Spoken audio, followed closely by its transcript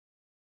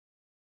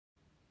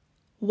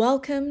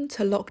Welcome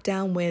to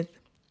Lockdown With.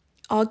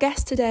 Our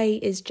guest today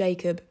is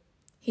Jacob.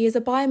 He is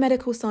a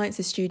biomedical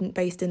sciences student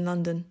based in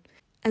London.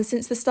 And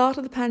since the start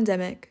of the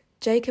pandemic,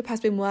 Jacob has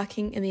been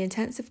working in the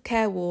intensive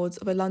care wards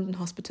of a London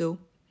hospital.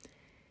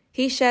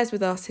 He shares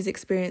with us his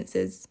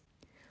experiences.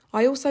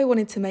 I also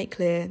wanted to make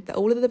clear that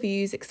all of the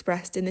views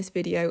expressed in this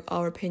video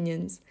are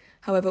opinions.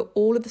 However,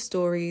 all of the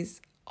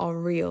stories are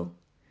real.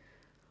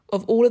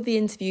 Of all of the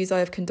interviews I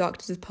have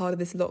conducted as part of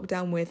this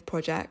Lockdown With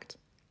project,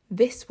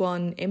 this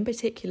one in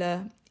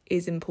particular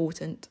is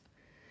important.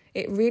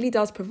 It really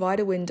does provide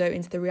a window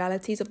into the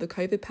realities of the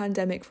COVID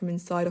pandemic from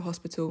inside a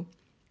hospital,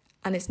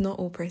 and it's not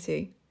all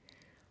pretty.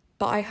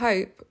 But I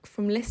hope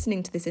from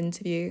listening to this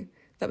interview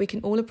that we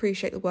can all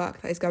appreciate the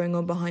work that is going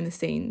on behind the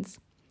scenes,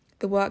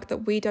 the work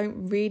that we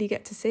don't really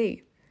get to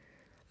see,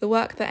 the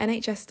work that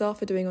NHS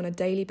staff are doing on a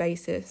daily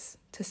basis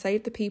to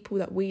save the people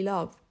that we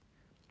love.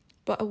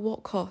 But at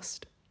what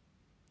cost?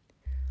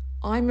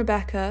 I'm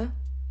Rebecca,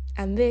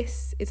 and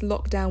this is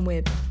Lockdown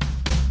With.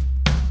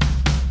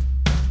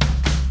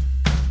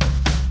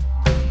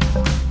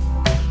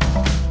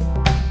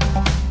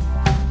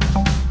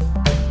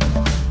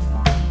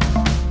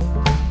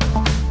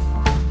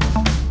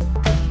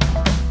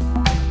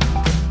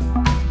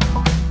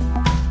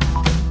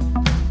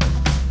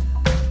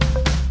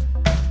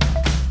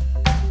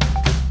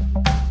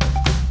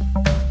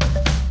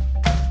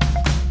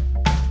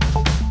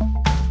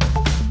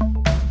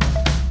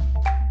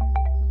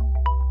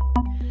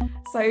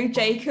 So,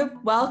 Jacob,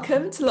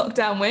 welcome to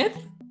Lockdown With.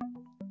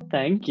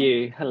 Thank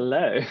you.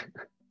 Hello.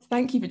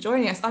 Thank you for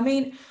joining us. I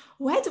mean,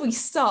 where do we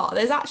start?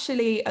 There's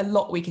actually a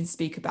lot we can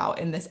speak about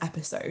in this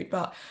episode,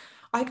 but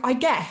I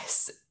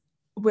guess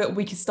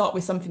we can start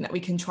with something that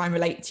we can try and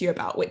relate to you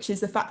about, which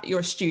is the fact that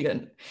you're a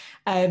student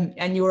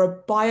and you're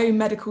a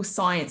biomedical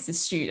sciences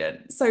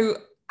student. So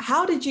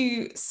how did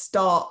you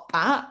start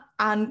that,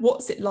 and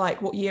what's it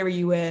like? What year are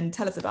you in?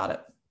 Tell us about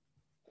it.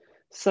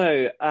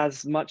 So,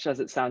 as much as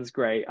it sounds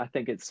great, I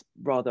think it's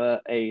rather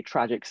a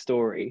tragic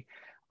story.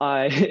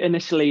 I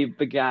initially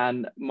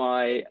began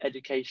my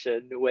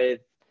education with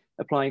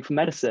applying for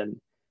medicine.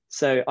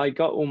 So I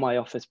got all my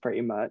offers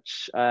pretty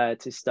much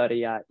to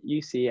study at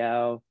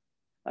UCL,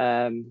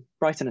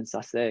 Brighton and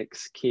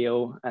Sussex,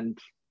 Keele, and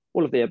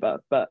all of the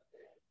above. But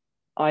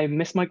I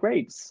missed my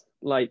grades.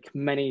 Like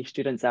many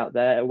students out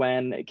there,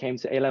 when it came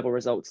to A-level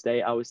results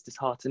day, I was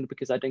disheartened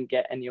because I didn't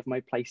get any of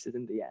my places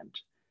in the end.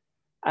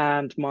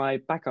 And my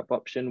backup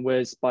option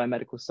was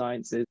biomedical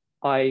sciences.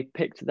 I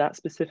picked that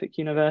specific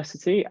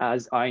university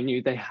as I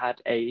knew they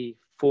had a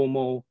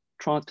formal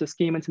transfer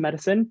scheme into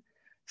medicine.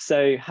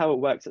 So how it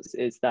works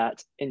is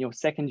that in your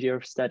second year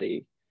of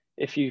study,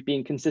 if you've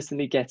been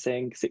consistently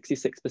getting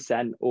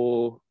 66%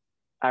 or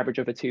average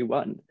of a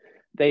 2-1,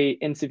 they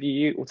interview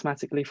you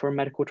automatically for a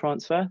medical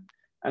transfer.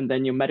 And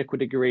then your medical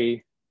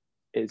degree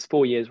is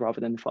 4 years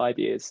rather than 5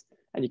 years.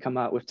 And you come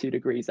out with 2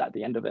 degrees at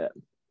the end of it.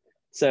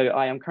 So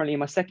I am currently in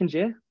my second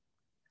year,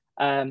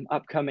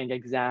 upcoming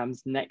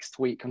exams next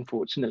week,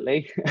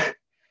 unfortunately.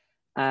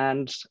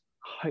 And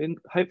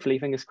hopefully,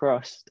 fingers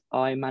crossed,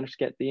 I managed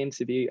to get the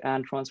interview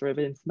and transfer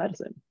over into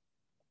medicine.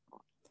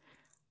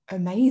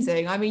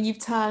 Amazing. I mean, you've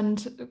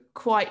turned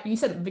quite, you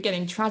said at the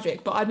beginning,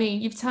 tragic, but I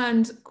mean, you've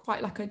turned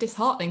quite like a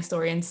disheartening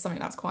story into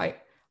something that's quite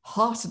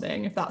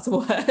heartening, if that's a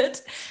word.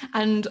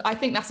 And I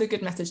think that's a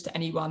good message to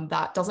anyone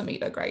that doesn't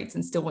meet their grades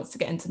and still wants to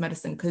get into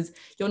medicine, because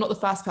you're not the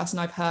first person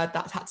I've heard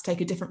that had to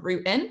take a different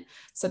route in.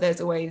 So there's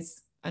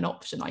always an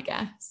option, I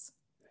guess.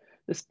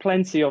 There's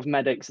plenty of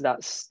medics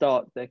that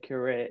start their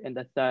career in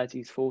their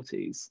 30s,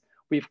 40s.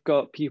 We've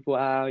got people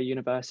at our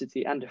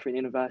university and different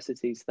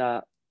universities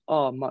that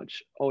are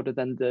much older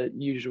than the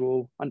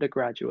usual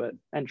undergraduate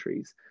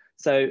entries.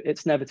 So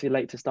it's never too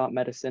late to start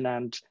medicine.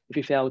 And if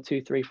you fail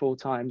 2, 3, 4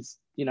 times,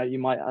 you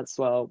might as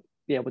well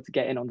be able to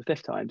get in on the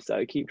 5th time.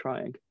 So keep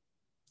trying.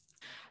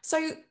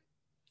 So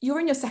you're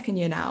in your second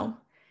year now.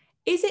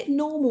 Is it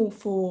normal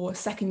for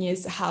second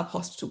years to have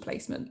hospital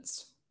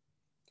placements?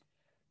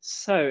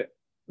 So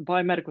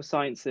biomedical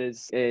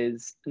sciences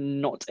is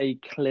not a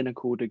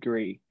clinical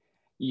degree.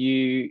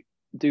 You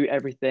do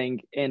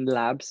everything in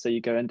labs. So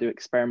you go and do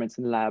experiments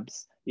in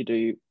labs, you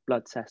do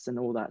blood tests and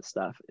all that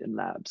stuff in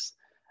labs.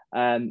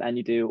 And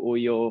you do all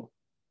your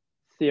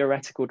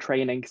theoretical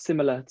training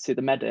similar to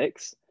the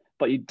medics,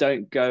 but you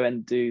don't go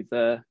and do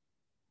the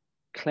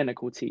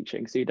clinical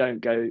teaching. So you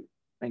don't go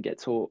and get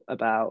taught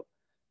about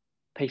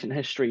patient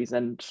histories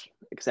and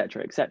et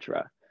cetera, et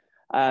cetera.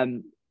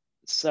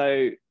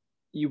 So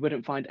you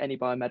wouldn't find any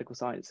biomedical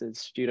sciences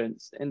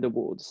students in the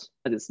wards,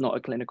 as it's not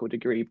a clinical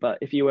degree. But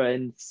if you were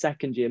in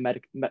second year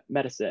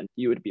medicine,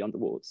 you would be on the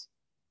wards.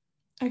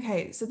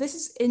 Okay, so this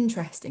is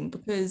interesting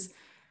because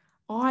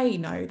I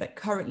know that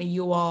currently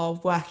you are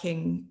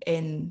working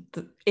in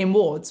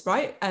wards,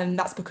 right? And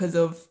that's because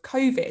of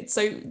COVID.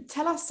 So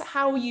tell us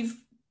how you've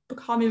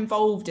become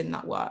involved in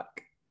that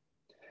work.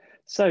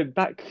 So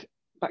back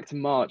to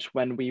March,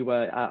 when we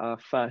were at our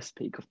first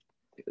peak of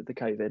the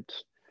COVID,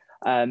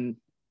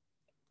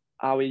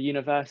 our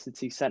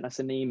university sent us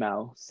an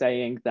email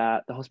saying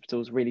that the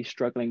hospital is really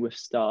struggling with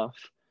staff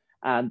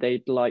and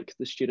they'd like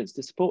the students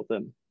to support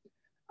them.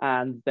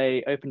 And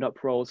they opened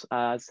up roles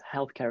as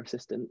healthcare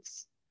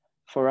assistants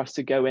for us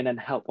to go in and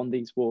help on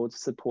these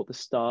wards, support the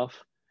staff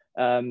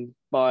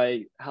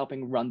by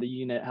helping run the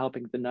unit,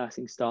 helping the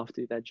nursing staff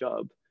do their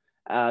job.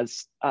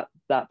 As at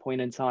that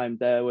point in time,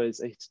 there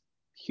was a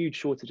huge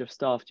shortage of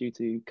staff due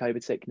to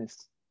COVID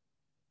sickness.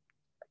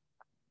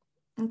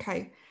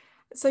 Okay.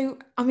 So,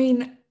 I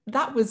mean,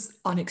 that was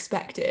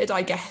unexpected,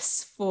 I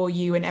guess, for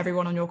you and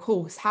everyone on your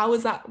course. How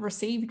was that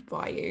received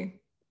by you?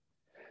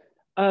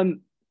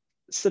 Um,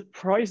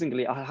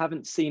 Surprisingly, I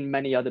haven't seen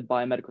many other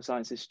biomedical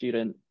sciences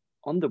student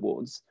on the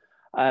wards.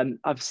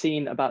 I've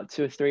seen about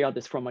two or three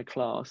others from my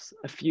class,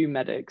 a few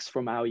medics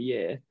from our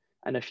year,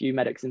 and a few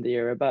medics in the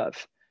year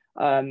above.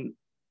 Um,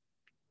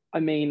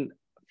 I mean,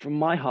 from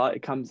my heart,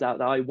 it comes out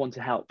that I want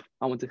to help.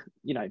 I want to,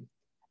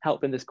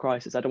 help in this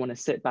crisis. I don't want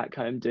to sit back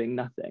home doing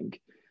nothing.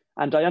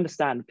 And I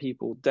understand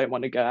people don't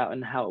want to go out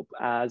and help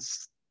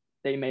as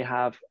they may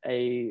have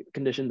a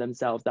condition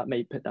themselves that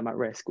may put them at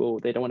risk,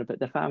 or they don't want to put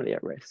their family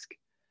at risk.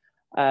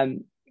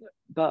 Um,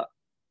 but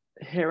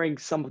hearing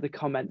some of the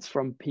comments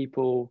from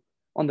people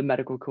on the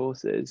medical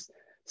courses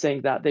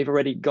saying that they've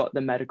already got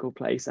the medical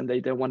place and they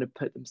don't want to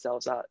put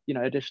themselves at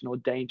additional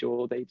danger,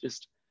 or they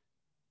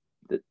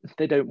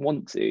don't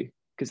want to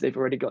because they've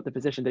already got the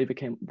position, they've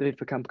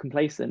become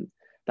complacent.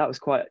 That was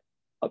quite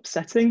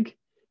upsetting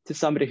to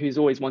somebody who's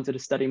always wanted to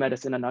study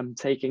medicine, and I'm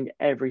taking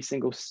every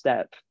single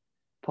step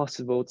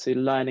possible to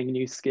learning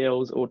new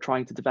skills or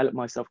trying to develop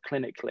myself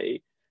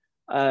clinically.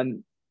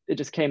 It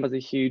just came as a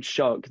huge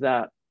shock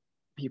that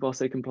people are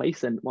so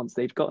complacent once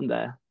they've gotten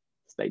their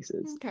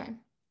spaces. Okay.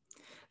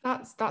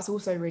 That's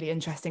also really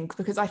interesting,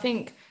 because I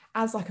think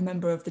as like a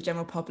member of the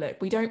general public,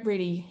 we don't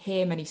really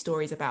hear many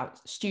stories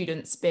about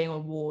students being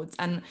on wards.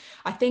 And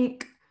I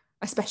think,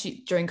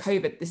 especially during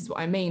COVID, this is what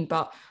I mean,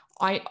 but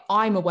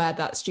I'm aware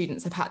that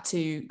students have had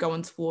to go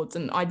on wards,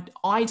 and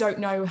I don't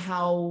know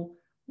how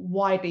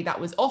widely that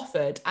was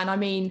offered. And I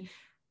mean,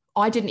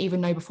 I didn't even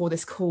know before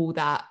this call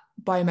that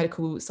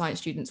biomedical science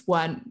students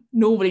weren't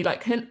normally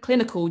like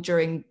clinical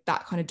during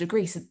that kind of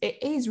degree. So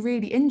it is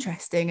really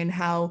interesting, and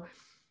how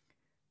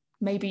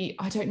maybe,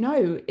 I don't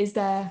know, is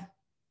there,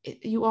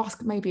 you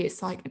ask, maybe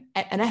it's like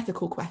an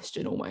ethical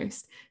question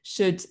almost,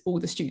 should all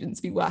the students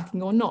be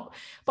working or not?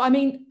 But I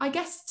mean, I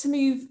guess to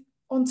move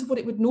on to what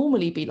it would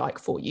normally be like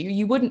for you,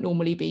 you wouldn't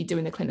normally be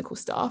doing the clinical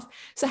stuff.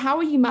 So how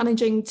are you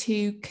managing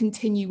to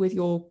continue with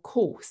your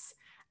course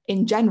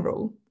in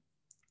general?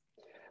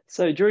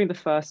 So during the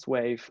first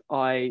wave,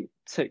 I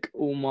took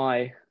all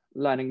my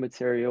learning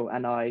material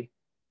and I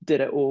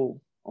did it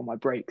all on my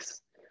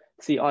breaks.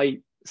 See, I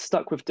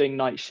stuck with doing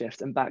night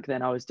shift, and back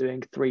then I was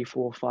doing 3,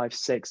 4, 5,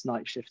 6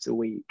 night shifts a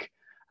week,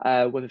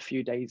 with a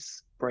few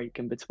days break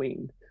in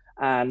between.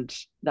 And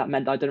that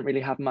meant I didn't really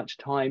have much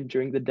time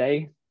during the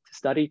day to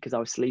study because I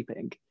was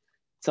sleeping.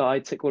 So I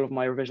took all of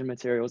my revision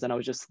materials and I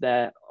was just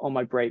there on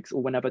my breaks,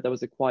 or whenever there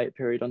was a quiet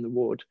period on the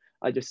ward,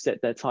 I just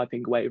sit there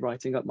typing away,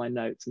 writing up my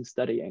notes and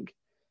studying.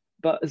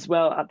 But as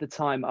well, at the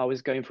time, I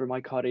was going through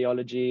my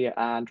cardiology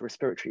and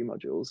respiratory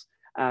modules,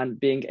 and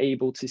being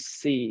able to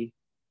see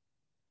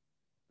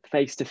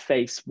face to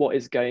face what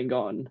is going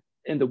on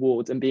in the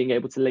wards and being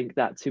able to link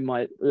that to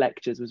my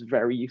lectures was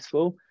very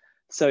useful.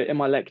 So in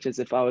my lectures,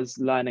 if I was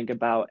learning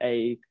about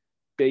a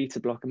beta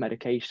blocker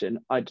medication,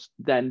 I'd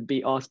then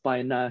be asked by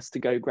a nurse to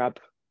go grab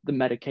the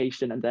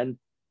medication and then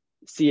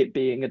see it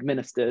being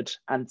administered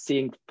and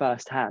seeing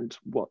firsthand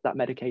what that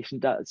medication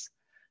does.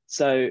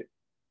 So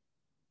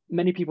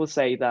many people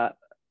say that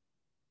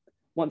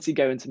once you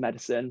go into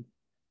medicine,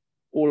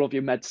 all of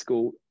your med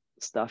school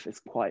stuff is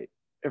quite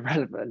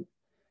irrelevant,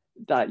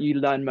 that you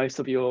learn most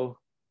of your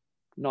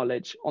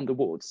knowledge on the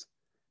wards.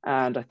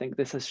 And I think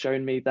this has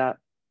shown me that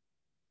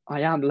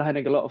I am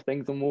learning a lot of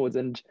things on wards,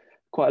 and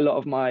quite a lot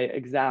of my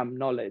exam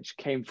knowledge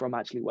came from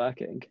actually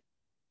working.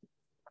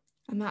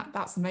 And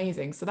that's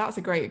amazing. So that's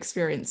a great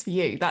experience for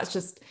you. That's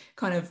just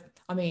kind of,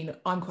 I mean,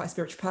 I'm quite a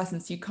spiritual person,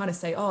 so you kind of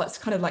say, oh, it's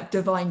kind of like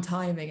divine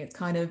timing.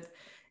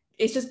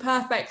 It's just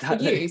perfect for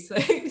you.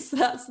 Exactly. So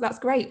that's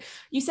great.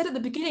 You said at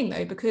the beginning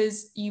though,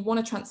 because you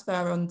want to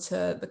transfer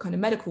onto the kind of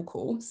medical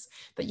course,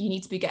 that you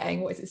need to be getting,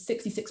 what is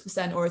it,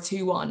 66% or a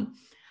 2-1.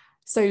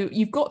 So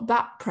you've got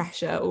that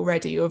pressure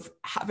already of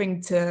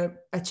having to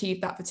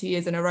achieve that for 2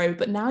 years in a row.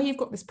 But now you've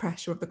got this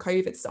pressure of the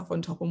COVID stuff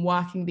on top and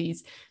working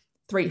these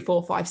 3,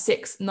 4, 5,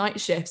 6 night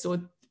shifts,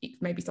 or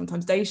maybe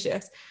sometimes day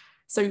shifts.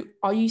 So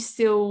are you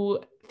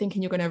still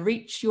thinking you're going to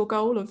reach your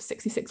goal of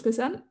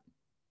 66%?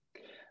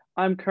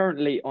 I'm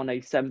currently on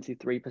a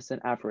 73%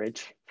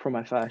 average from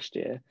my first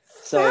year.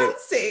 So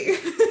Fancy.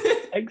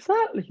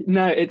 exactly.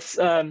 No, it's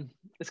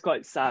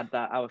quite sad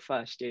that our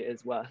first year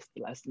is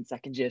less than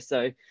second year.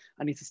 So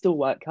I need to still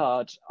work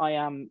hard. I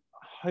am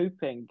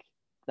hoping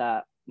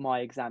that my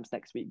exams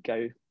next week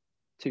go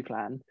to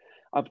plan.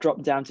 I've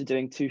dropped down to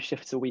doing 2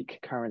 shifts a week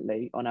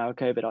currently on our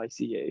COVID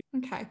ICU.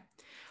 Okay.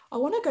 I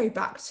want to go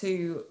back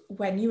to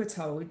when you were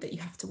told that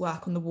you have to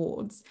work on the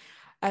wards.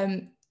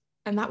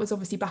 And that was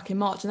obviously back in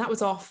March, and that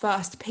was our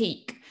first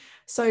peak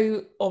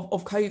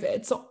of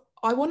COVID. So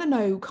I want to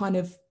know kind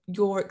of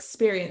your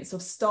experience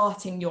of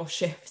starting your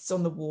shifts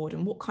on the ward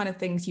and what kind of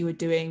things you were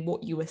doing,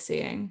 what you were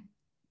seeing?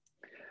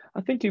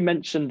 I think you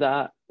mentioned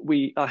that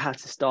I had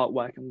to start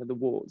working with the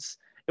wards.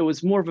 It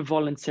was more of a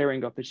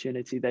volunteering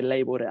opportunity. They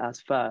labeled it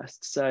as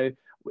first. So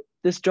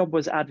this job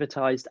was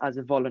advertised as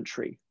a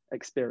voluntary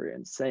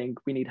experience, saying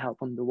we need help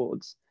on the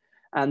wards.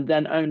 And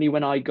then only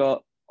when I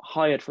got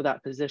hired for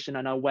that position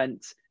and I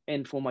went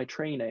in for my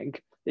training,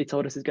 they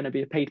told us it's going to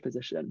be a paid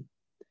position.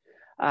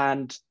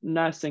 And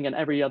nursing and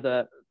every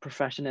other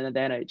profession in the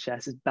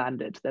NHS is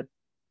banded.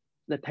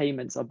 The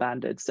payments are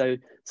banded. So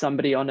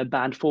somebody on a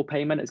band 4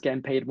 payment is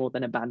getting paid more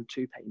than a band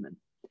 2 payment.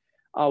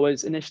 I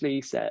was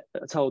initially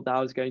told that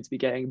I was going to be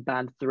getting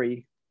band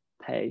 3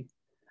 pay.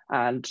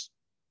 And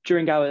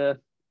during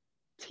our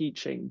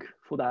teaching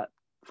for that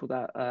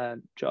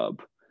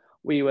job,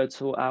 we were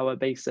taught our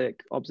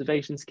basic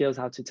observation skills,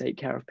 how to take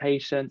care of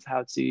patients,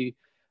 how to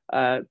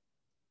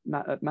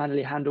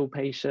manually handle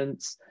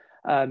patients,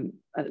 et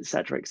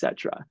cetera, et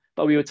cetera.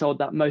 But we were told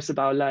that most of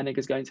our learning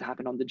is going to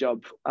happen on the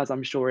job, as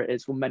I'm sure it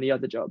is for many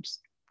other jobs.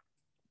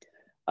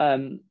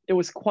 It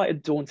was quite a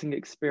daunting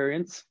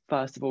experience,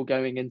 first of all,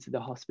 going into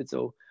the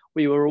hospital.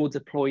 We were all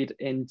deployed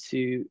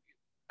into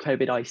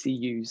COVID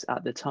ICUs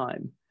at the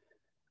time.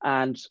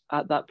 And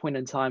at that point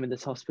in time in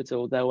this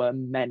hospital, there were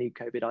many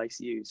COVID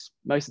ICUs,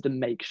 most of them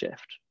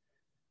makeshift.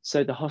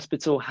 So the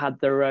hospital had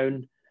their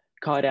own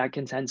cardiac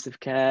intensive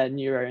care,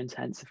 neuro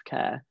intensive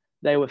care.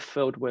 They were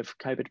filled with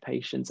COVID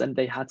patients, and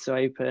they had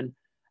to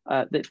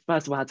they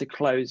first of all had to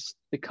close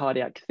the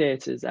cardiac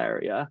theatres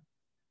area,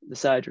 the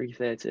surgery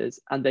theatres,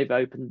 and they've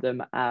opened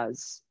them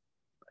as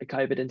a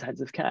COVID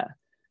intensive care.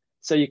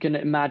 So you can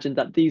imagine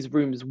that these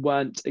rooms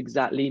weren't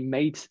exactly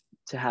made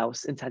to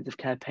house intensive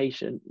care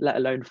patient, let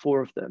alone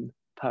 4 of them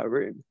per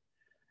room.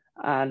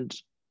 And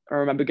I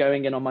remember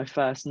going in on my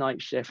first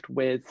night shift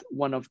with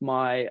one of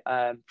my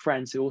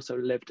friends who also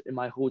lived in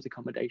my hall's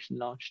accommodation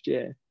last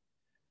year,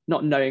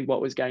 not knowing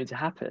what was going to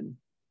happen.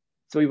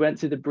 So we went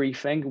to the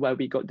briefing where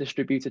we got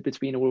distributed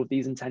between all of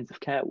these intensive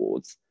care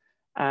wards,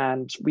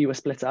 and we were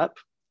split up.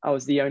 I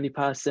was the only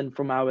person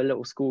from our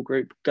little school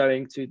group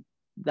going to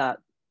that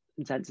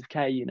intensive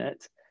care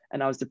unit,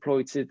 and I was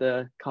deployed to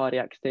the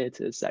cardiac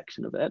theatres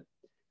section of it.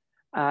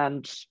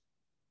 And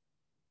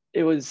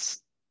it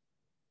was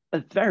a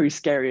very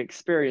scary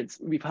experience.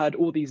 We've heard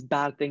all these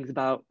bad things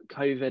about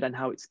COVID and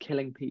how it's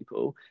killing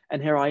people.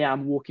 And here I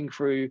am walking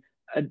through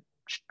a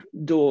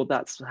door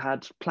that's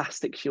had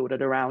plastic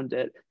shielded around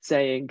it,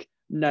 saying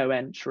no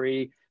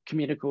entry,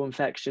 communicable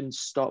infections,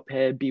 stop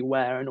here,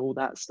 beware, and all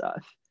that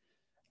stuff.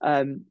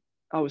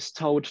 I was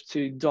told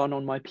to don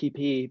on my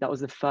PPE. That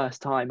was the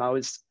first time I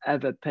was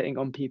ever putting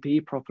on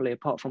PPE properly,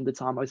 apart from the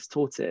time I was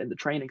taught it in the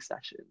training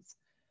sessions.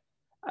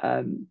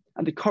 And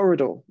the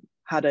corridor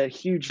had a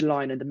huge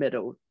line in the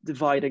middle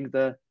dividing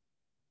the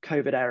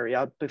COVID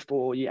area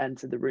before you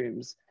enter the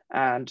rooms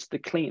and the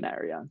clean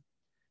area.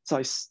 So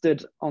I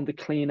stood on the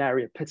clean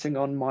area, putting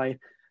on my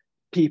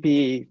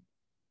PPE,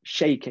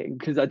 shaking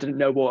because I didn't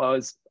know what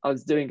I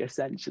was doing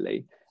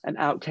essentially. And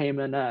out came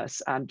a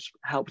nurse and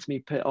helped me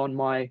put on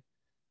my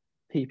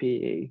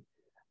PPE.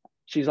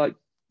 She's like,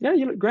 "Yeah,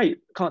 you look great.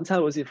 Can't tell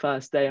it was your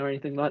first day or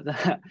anything like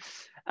that."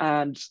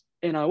 And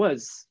in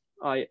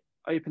I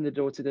opened the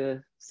door to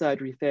the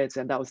surgery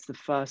theatre, and that was the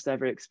first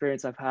ever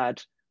experience I've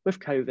had with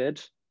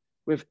COVID,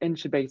 with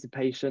intubated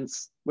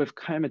patients, with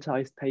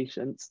comatized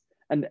patients,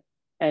 and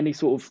any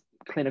sort of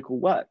clinical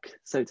work,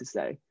 so to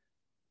say.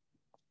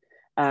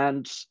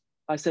 And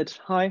I said,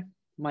 "Hi,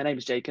 my name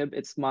is Jacob.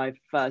 It's my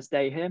first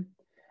day here."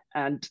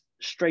 And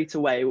straight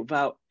away,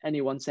 without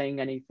anyone saying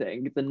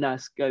anything, the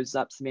nurse goes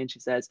up to me and she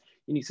says,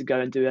 "You need to go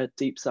and do a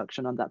deep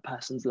suction on that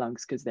person's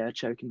lungs because they're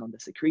choking on the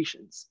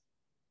secretions."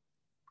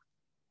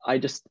 I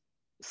just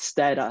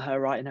stared at her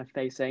right in her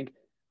face saying,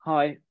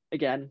 "Hi,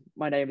 again,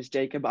 my name is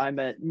Jacob. I'm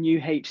a new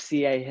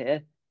HCA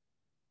here.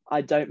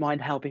 I don't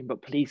mind helping,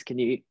 but please can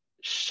you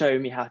show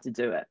me how to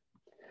do it?"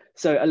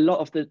 So a lot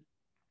of the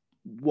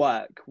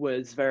work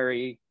was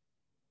very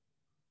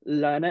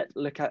learn it,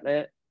 look at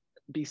it,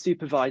 be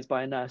supervised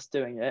by a nurse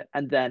doing it,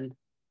 and then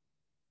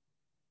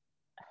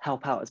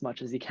help out as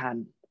much as you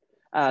can.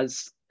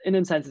 As in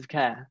intensive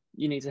care,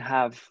 you need to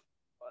have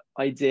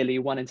ideally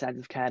one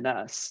intensive care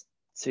nurse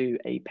to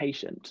a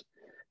patient.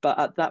 But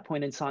at that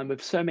point in time,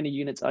 with so many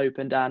units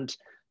opened and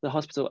the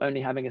hospital only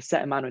having a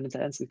set amount of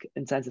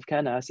intensive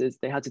care nurses,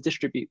 they had to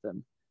distribute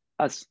them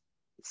as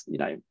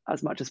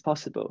much as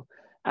possible.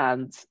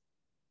 And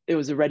it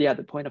was already at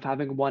the point of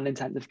having one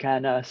intensive care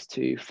nurse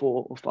to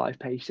 4 or 5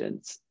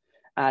 patients,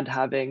 and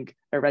having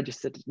a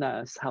registered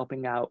nurse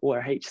helping out, or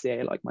a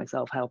HCA like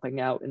myself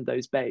helping out in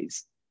those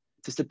bays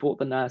to support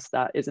the nurse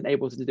that isn't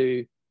able to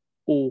do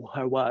all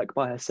her work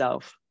by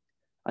herself,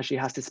 as she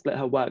has to split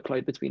her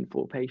workload between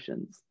 4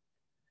 patients.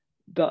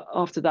 But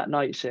after that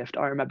night shift,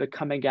 I remember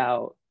coming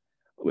out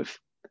with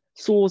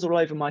sores all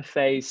over my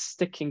face,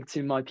 sticking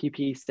to my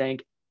PPE, saying,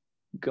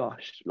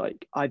 "Gosh,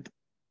 like I've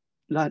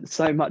learned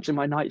so much in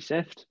my night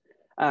shift."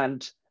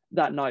 And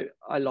that night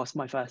I lost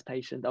my first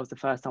patient. That was the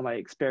first time I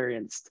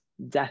experienced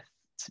death,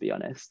 to be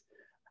honest.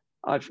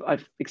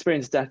 I've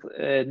experienced death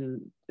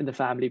in the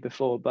family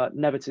before, but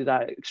never to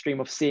that extreme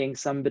of seeing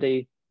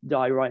somebody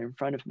die right in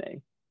front of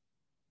me.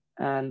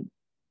 And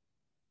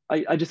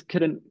I just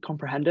couldn't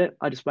comprehend it.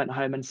 I just went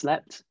home and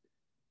slept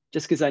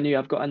just because I knew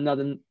I've got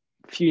another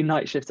few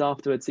night shifts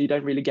afterwards. So you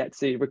don't really get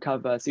to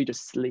recover. So you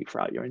just sleep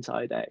throughout your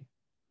entire day.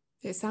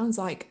 It sounds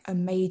like a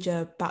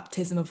major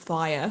baptism of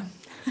fire.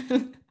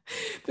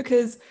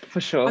 Because, For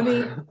I sure.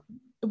 mean,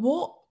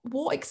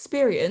 what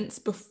experience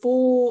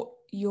before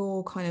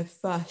your kind of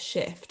first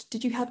shift,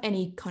 did you have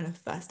any kind of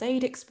first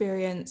aid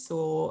experience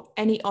or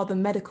any other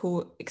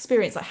medical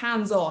experience, like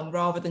hands-on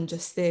rather than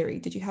just theory?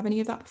 Did you have any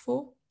of that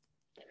before?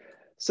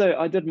 So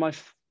I did my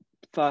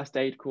first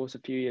aid course a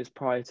few years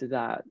prior to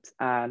that,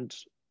 and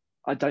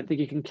I don't think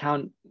you can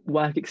count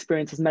work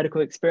experience as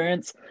medical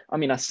experience. I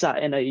mean, I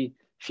sat in a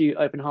few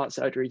open heart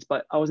surgeries,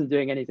 but I wasn't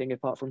doing anything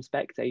apart from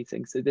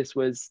spectating. So this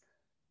was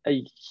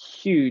a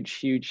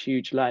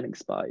huge learning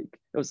spike.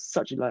 It was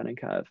such a learning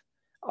curve.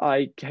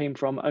 I came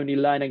from only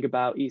learning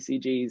about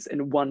ECGs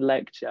in one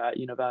lecture at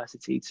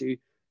university to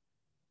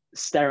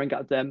staring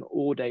at them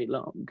all day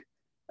long.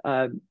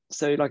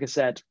 So, like I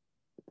said,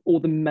 all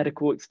the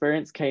medical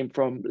experience came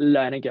from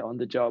learning it on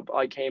the job.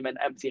 I came in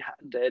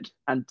empty-handed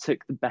and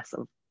took the best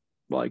of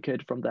what I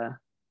could from there.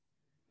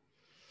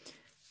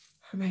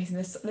 Amazing.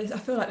 I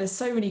feel like there's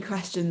so many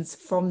questions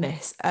from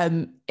this,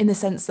 in the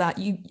sense that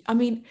I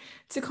mean,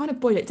 to kind of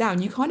boil it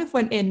down, you kind of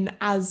went in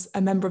as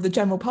a member of the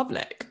general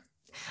public.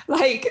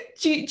 Like,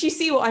 do you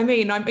see what I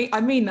mean?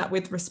 I mean that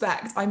with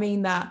respect. After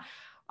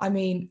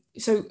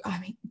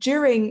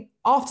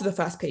the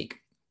first peak,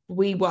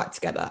 we worked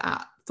together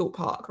at Thorpe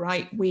Park,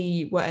 right?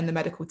 We were in the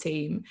medical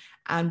team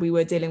and we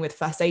were dealing with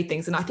first aid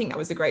things. And I think that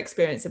was a great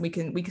experience and we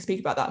can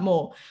speak about that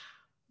more.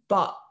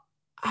 But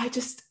I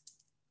just,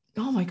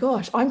 oh my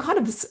gosh, I'm kind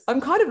of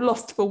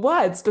lost for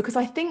words because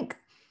I think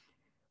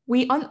a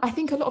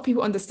lot of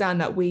people understand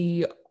that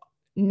we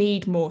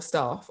need more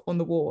staff on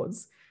the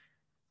wards,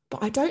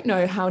 but I don't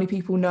know how many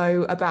people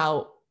know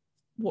about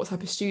what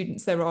type of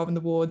students there are in the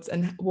wards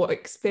and what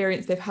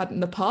experience they've had in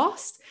the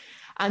past.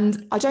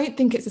 And I don't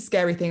think it's a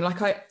scary thing. I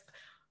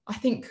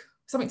think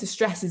something to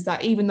stress is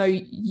that even though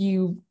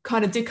you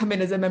kind of did come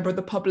in as a member of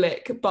the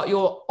public, but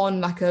you're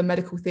on like a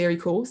medical theory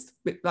course,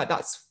 like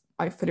that's,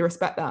 I fully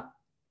respect that.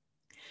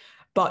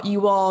 But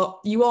you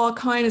are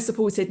kind of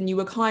supported and you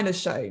were kind of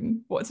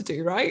shown what to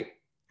do, right?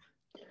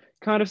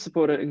 Kind of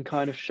supported and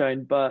kind of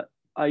shown, but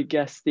I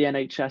guess the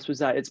NHS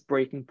was at its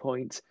breaking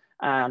point,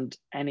 and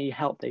any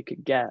help they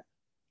could get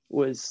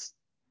was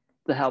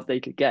the help they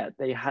could get.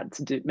 They had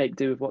to make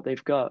do with what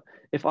they've got.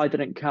 If I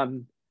didn't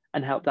come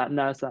and help that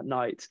nurse that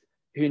night,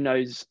 who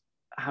knows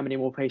how many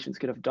more patients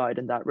could have died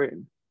in that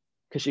room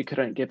because she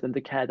couldn't give them the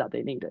care that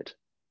they needed.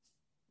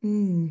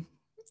 Mm.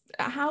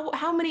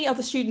 How many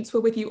other students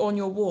were with you on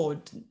your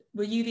ward?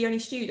 Were you the only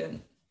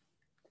student?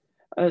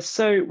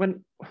 So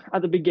when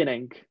at the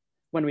beginning,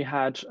 when we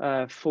had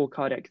 4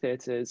 cardiac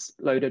theatres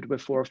loaded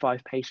with 4 or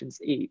 5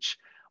 patients each,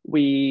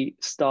 we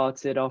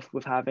started off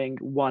with having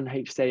 1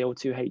 HCA or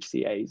 2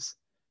 HCAs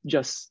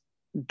just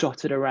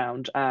dotted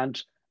around. And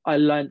I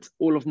learnt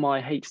all of my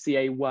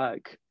HCA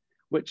work,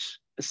 which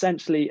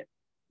essentially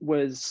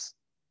was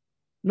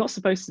not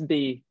supposed to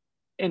be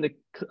in the,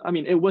 I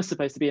mean, it was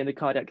supposed to be in the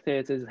cardiac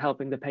theatres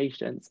helping the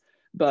patients,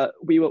 but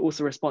we were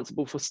also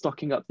responsible for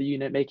stocking up the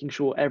unit, making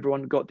sure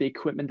everyone got the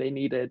equipment they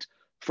needed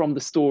from the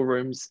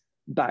storerooms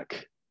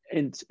back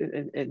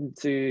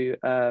into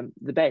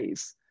the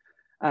bays.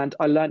 And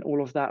I learned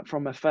all of that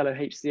from a fellow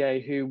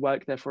HCA who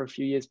worked there for a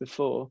few years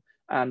before.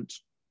 And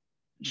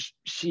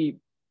she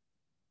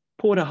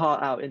poured her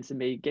heart out into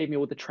me, gave me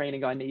all the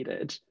training I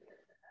needed.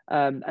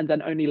 And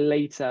then only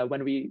later,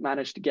 when we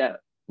managed to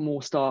get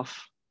more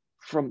staff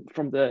from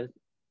the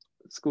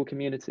school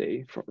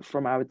community,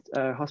 from our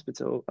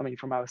hospital, I mean,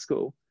 from our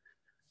school,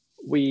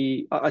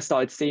 I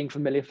started seeing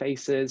familiar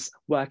faces,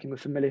 working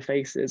with familiar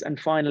faces. And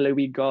finally,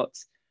 we got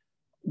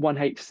 1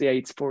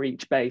 HCA for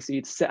each bay. So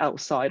you'd sit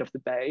outside of the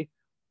bay,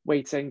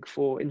 waiting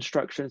for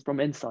instructions from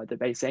inside the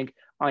bay saying,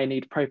 I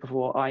need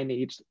propofol, I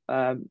need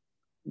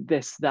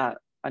this, that,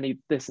 I need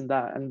this and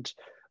that. And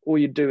all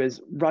you do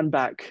is run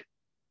back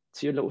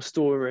to your little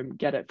storeroom,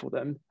 get it for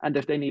them. And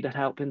if they needed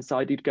help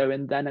inside, you'd go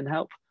in then and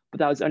help. But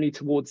that was only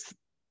towards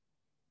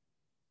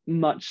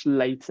much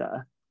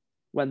later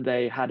when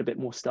they had a bit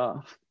more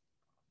staff.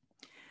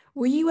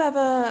 Were you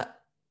ever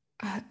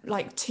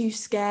like too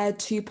scared,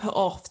 too put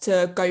off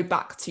to go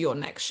back to your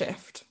next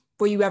shift?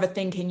 Were you ever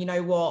thinking, you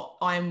know what,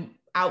 I'm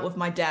out of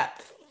my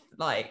depth?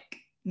 Like,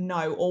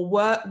 no. Or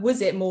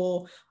was it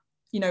more,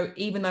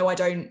 even though I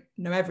don't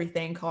know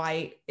everything,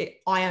 I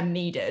am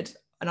needed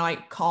and I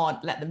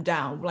can't let them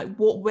down? Like,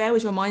 where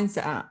was your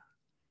mindset at?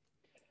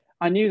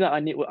 I knew that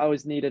I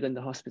was needed in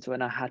the hospital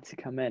and I had to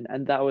come in,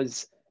 and that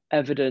was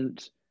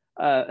evident.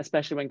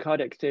 Especially when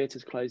cardiac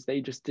theatres closed,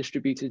 they just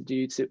distributed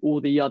you to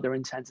all the other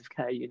intensive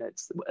care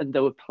units, and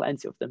there were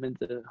plenty of them in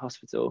the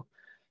hospital.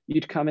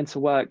 You'd come into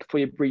work for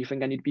your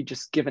briefing and you'd be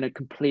just given a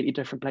completely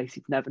different place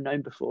you've never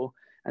known before,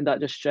 and that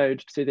just showed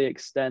to the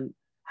extent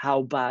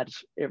how bad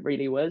it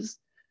really was.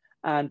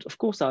 And of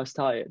course, I was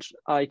tired.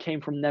 I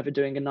came from never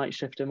doing a night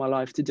shift in my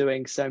life to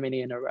doing so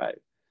many in a row.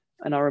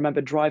 And I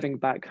remember driving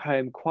back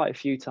home quite a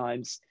few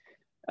times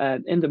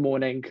in the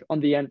morning on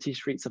the empty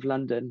streets of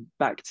London,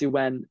 back to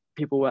when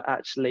people were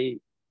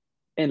actually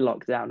in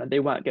lockdown and they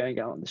weren't going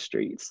out on the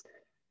streets.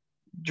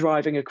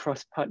 Driving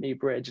across Putney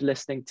Bridge,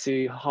 listening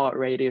to heart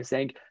radio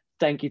saying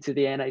thank you to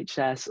the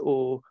NHS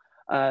or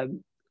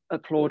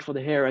applaud for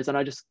the heroes. And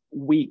I just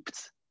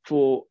wept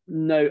for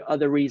no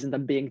other reason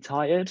than being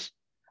tired.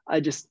 I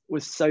just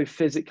was so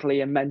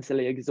physically and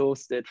mentally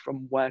exhausted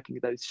from working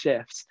those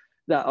shifts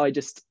that I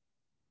just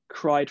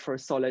cried for a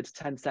solid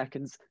 10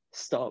 seconds,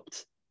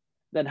 stopped,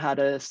 then had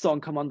a song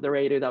come on the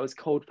radio that was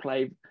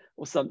Coldplay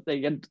or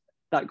something. And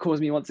that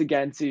caused me once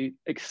again to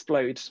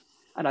explode.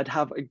 And I'd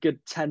have a good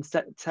 10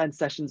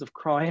 sessions of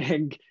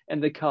crying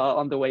in the car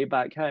on the way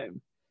back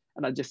home.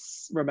 And I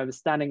just remember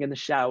standing in the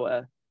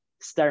shower,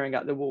 staring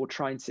at the wall,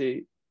 trying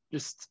to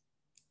just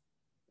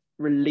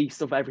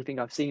release of everything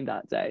I've seen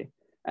that day.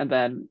 And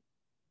then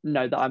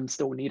know that I'm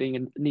still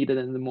needed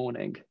in the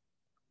morning.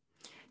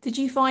 Did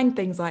you find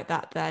things like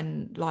that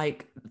then,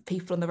 like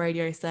people on the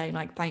radio saying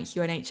like thank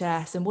you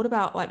NHS, and what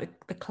about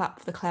like the clap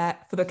for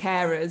the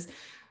carers?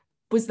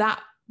 Was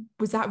that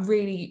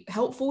really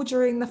helpful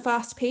during the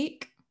first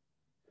peak?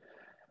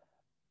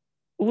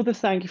 All the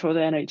thank you for the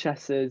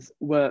NHSs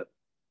were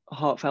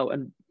heartfelt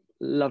and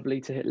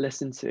lovely to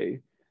listen to.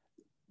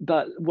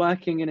 But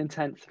working in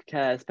intensive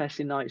care,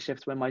 especially night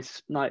shifts, when my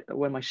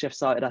shift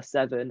started at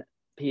 7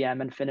 p.m.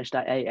 and finished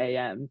at 8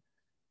 a.m.,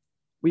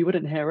 we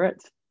wouldn't hear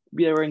it.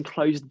 We were in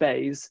closed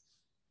bays,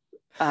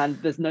 and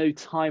there's no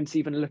time to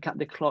even look at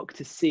the clock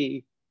to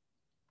see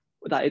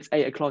that it's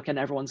 8 o'clock and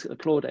everyone's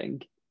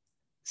applauding.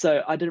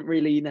 So I didn't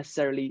really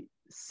necessarily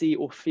see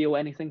or feel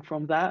anything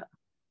from that.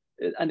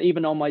 And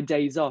even on my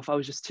days off, I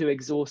was just too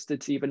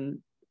exhausted to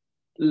even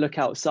look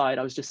outside.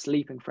 I was just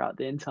sleeping throughout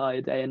the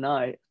entire day and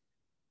night.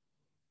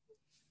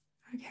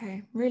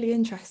 Okay, really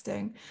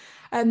interesting.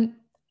 And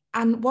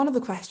one of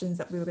the questions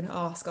that we were going to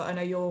ask, I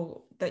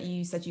know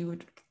you said you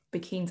would be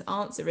keen to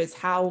answer, is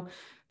how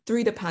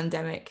through the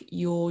pandemic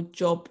your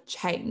job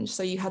changed.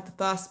 So you had the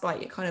first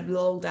spike, it kind of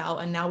lulled out,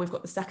 and now we've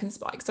got the second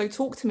spike. So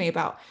talk to me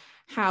about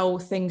how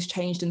things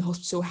changed in the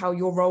hospital, how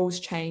your roles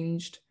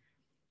changed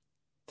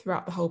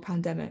throughout the whole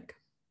pandemic.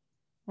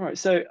 All right.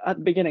 So at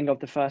the beginning of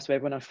the first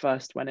wave, when I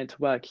first went into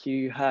work,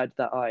 you heard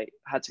that I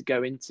had to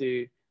go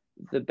into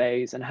the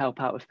bays and help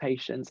out with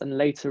patients. And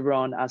later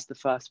on, as the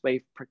first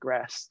wave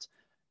progressed,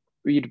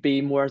 we'd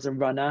be more as a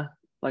runner,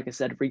 like I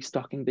said,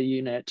 restocking the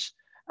unit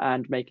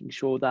and making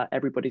sure that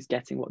everybody's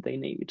getting what they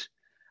need.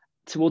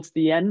 Towards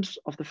the end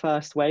of the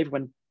first wave,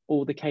 when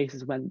all the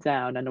cases went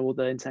down and all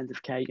the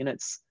intensive care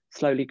units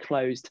slowly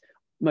closed,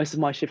 most of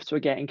my shifts were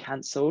getting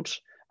cancelled.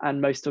 And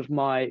most of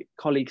my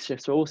colleagues'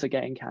 shifts were also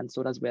getting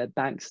cancelled, as we're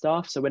bank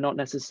staff. So we're not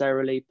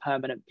necessarily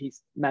permanent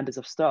members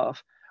of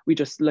staff. We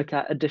just look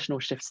at additional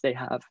shifts they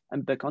have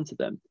and book onto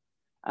them.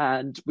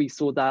 And we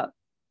saw that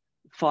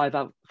five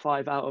out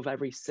of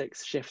every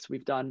 6 shifts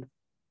we've done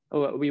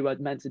or we were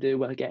meant to do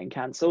were getting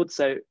cancelled.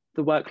 So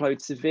the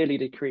workload severely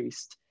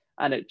decreased,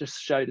 and it just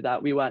showed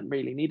that we weren't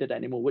really needed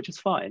anymore, which is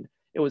fine.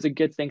 It was a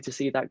good thing to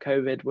see that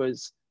COVID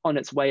was on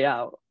its way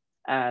out,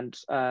 and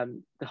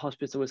the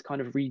hospital was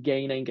kind of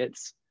regaining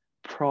its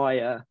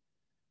prior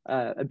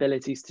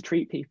abilities to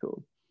treat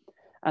people.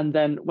 And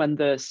then when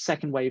the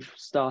second wave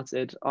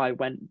started, I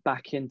went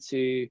back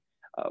into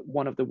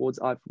one of the wards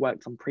I've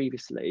worked on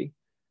previously.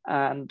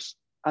 And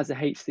as a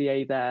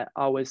HCA there,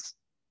 I was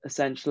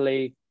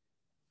essentially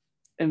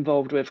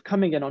involved with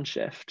coming in on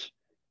shift,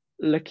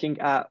 looking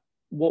at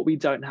what we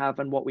don't have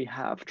and what we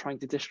have, trying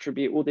to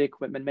distribute all the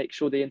equipment, make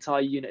sure the entire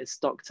unit is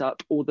stocked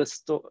up, all the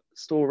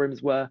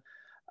storerooms were,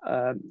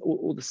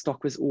 all the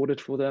stock was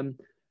ordered for them,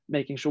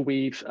 making sure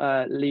we've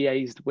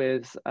liaised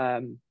with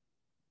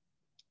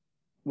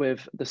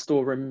the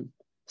storeroom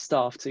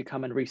staff to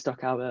come and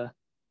restock our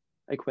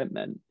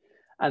equipment.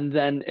 And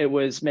then it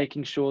was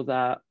making sure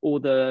that all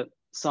the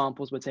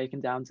samples were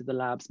taken down to the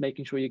labs,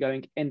 making sure you're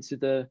going into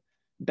the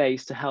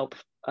base to help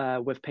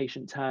with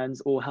patient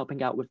turns or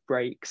helping out with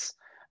breaks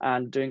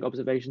and doing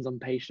observations on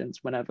patients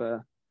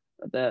whenever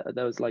there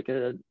was like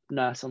a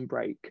nurse on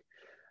break.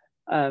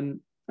 And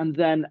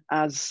then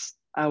as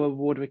our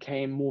ward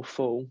became more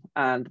full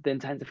and the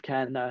intensive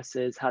care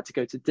nurses had to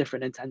go to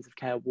different intensive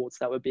care wards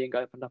that were being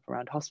opened up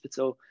around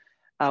hospital,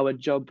 our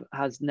job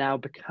has now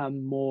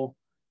become more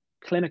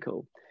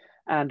clinical.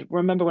 And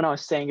remember when I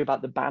was saying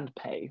about the band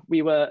pay,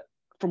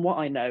 from what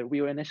I know,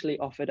 we were initially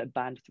offered a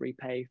band 3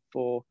 pay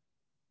for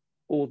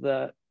all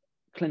the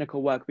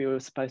clinical work we were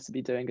supposed to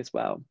be doing as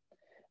well.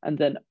 And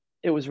then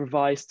it was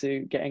revised to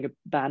getting a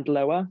band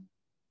lower,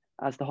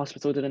 as the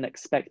hospital didn't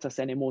expect us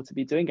anymore to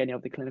be doing any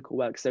of the clinical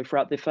work. So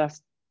throughout the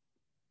first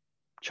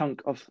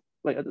chunk of,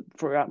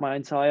 throughout my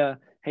entire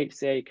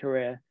HCA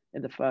career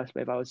in the first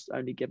wave, I was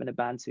only given a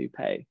band 2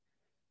 pay,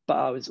 but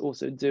I was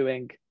also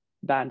doing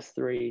band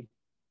 3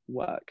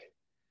 work.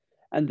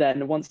 And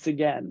then once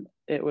again,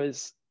 it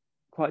was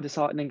quite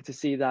disheartening to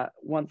see that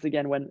once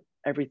again, when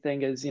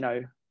everything is,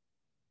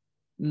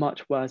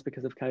 much worse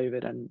because of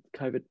COVID, and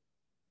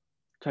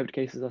COVID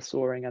cases are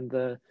soaring and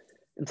the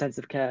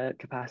intensive care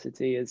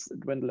capacity is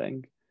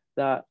dwindling,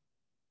 that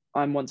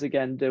I'm once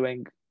again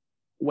doing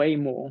way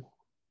more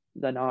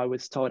than I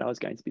was told I was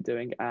going to be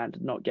doing and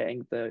not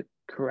getting the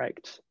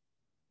correct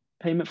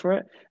payment for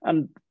it.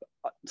 And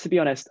to be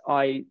honest,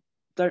 I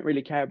don't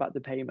really care about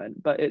the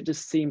payment, but it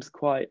just seems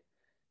quite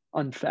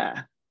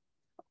unfair.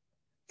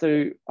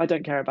 So I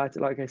don't care about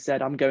it. Like I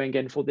said, I'm going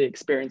in for the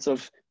experience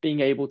of being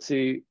able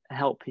to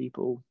help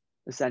people.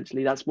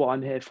 Essentially, that's what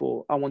I'm here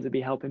for. I want to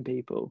be helping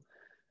people.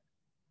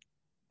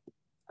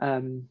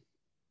 And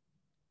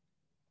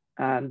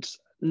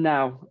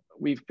now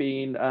we've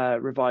been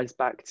revised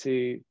back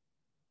to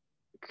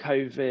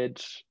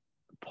COVID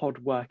pod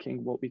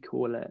working, what we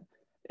call it.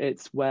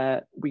 It's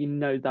where we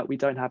know that we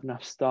don't have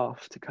enough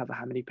staff to cover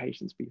how many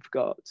patients we've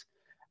got.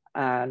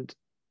 And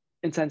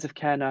intensive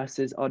care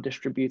nurses are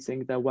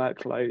distributing their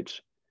workload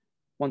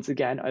once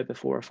again over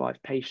 4 or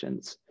 5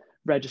 patients.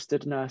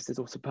 Registered nurses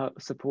or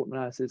support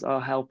nurses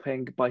are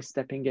helping by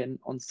stepping in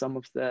on some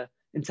of the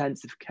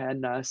intensive care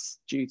nurse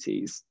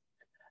duties,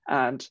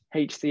 and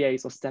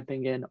HCAs are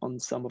stepping in on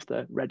some of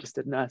the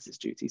registered nurses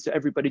duties. So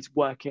everybody's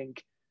working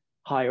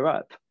higher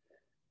up.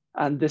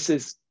 And this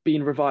is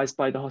being revised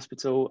by the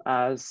hospital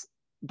as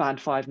band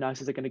 5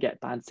 nurses are going to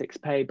get band 6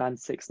 pay, band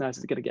 6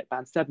 nurses are going to get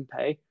band 7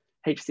 pay,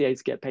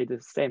 HCAs get paid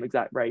the same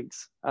exact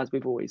rates as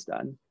we've always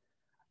done.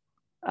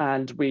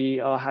 And we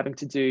are having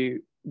to do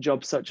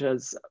jobs such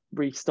as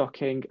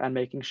restocking and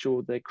making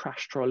sure the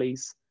crash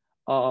trolleys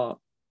are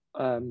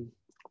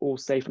all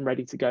safe and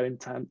ready to go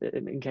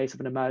in case of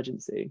an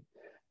emergency.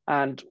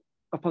 And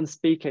upon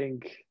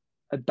speaking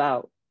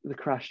about the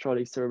crash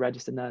trolleys to a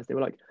registered nurse, they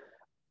were like,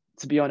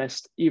 to be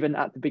honest, even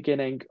at the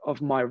beginning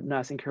of my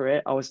nursing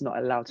career, I was not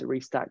allowed to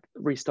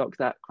restock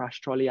that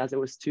crash trolley as it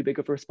was too big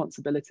of a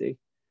responsibility.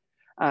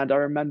 And I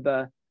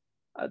remember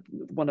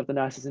one of the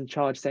nurses in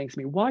charge saying to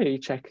me, "Why are you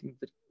checking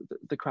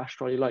the crash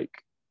trolley? Like,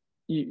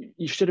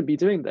 you shouldn't be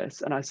doing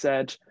this." And I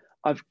said,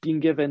 "I've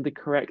been given the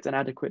correct and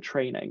adequate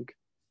training.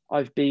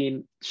 I've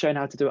been shown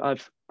how to do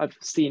it. I've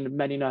seen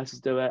many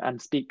nurses do it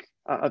and speak.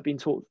 I've been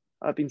taught.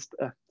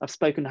 I've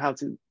spoken how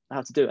to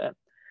do it.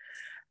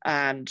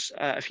 And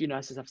a few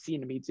nurses have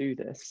seen me do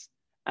this.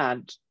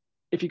 And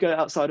if you go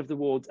outside of the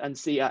wards and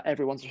see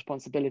everyone's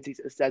responsibilities,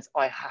 it says,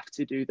 I have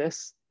to do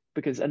this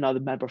because another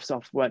member of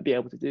staff won't be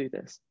able to do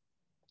this."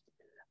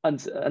 And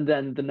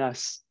then the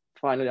nurse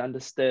finally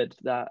understood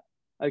that,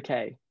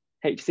 okay,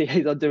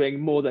 HCAs are doing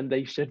more than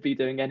they should be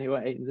doing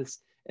anyway in this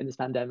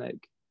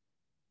pandemic.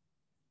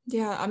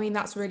 Yeah, I mean,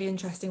 that's really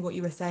interesting what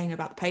you were saying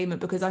about the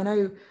payment, because I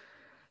know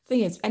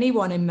thing is,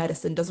 anyone in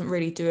medicine doesn't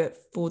really do it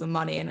for the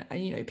money. And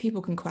you know,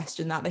 people can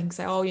question that. They can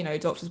say, oh, you know,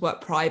 doctors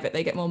work private,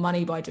 they get more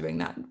money by doing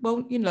that.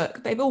 Well, you know,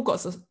 look, they've all got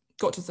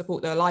to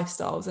support their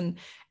lifestyles, and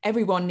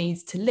everyone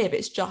needs to live.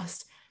 It's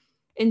just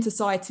in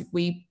society,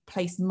 we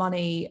place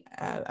money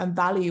and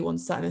value on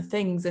certain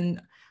things.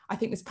 And I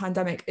think this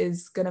pandemic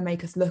is going to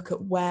make us look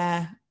at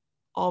where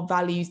our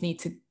values need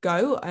to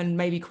go and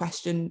maybe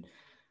question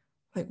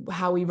like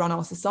how we run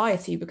our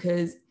society,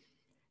 because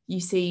you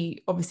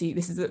see, obviously,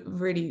 this is a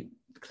really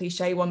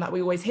cliche one that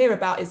we always hear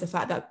about, is the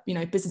fact that, you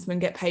know, businessmen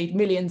get paid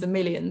millions and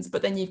millions,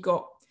 but then you've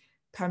got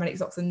paramedics,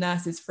 doctors and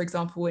nurses, for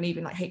example, and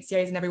even like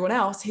HCAs and everyone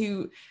else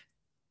who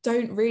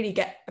don't really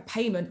get a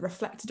payment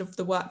reflected of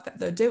the work that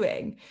they're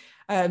doing.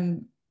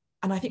 And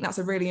I think that's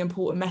a really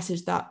important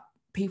message that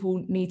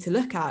people need to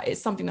look at.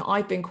 It's something that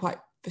I've been quite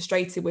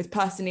frustrated with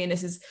personally, and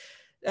this is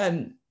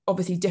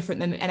obviously different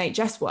than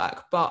NHS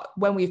work, but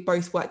when we've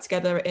both worked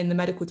together in the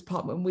medical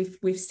department,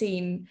 we've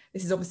seen,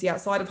 this is obviously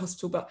outside of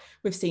hospital, but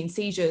we've seen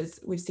seizures,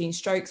 we've seen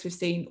strokes, we've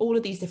seen all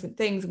of these different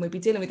things, and we'll be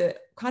dealing with it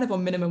kind of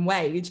on minimum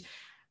wage.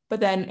 But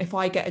then if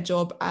I get a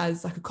job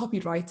as like a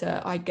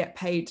copywriter, I get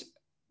paid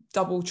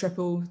double,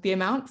 triple the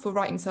amount for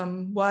writing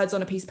some words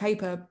on a piece of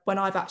paper when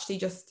I've actually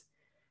just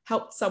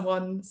helped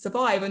someone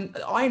survive. And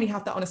I only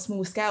have that on a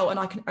small scale, and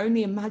I can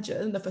only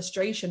imagine the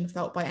frustration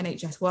felt by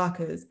NHS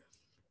workers.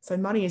 So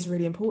money is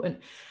really important.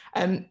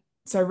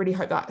 So I really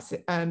hope that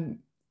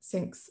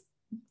sinks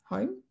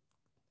home.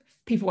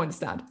 People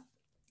understand.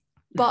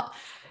 But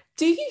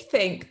do you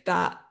think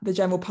that the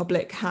general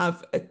public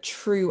have a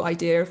true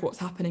idea of what's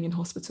happening in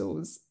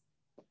hospitals?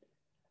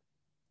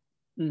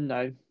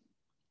 No.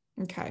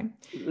 Okay.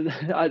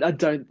 I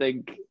don't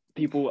think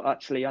people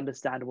actually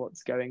understand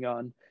what's going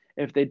on.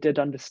 If they did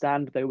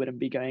understand, they wouldn't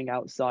be going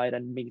outside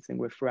and meeting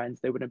with friends.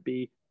 They wouldn't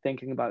be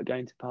thinking about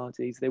going to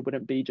parties. They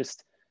wouldn't be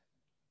just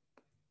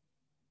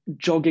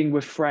jogging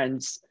with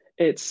friends.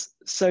 It's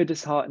so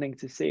disheartening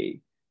to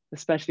see,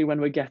 especially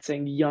when we're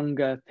getting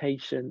younger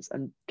patients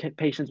and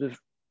patients with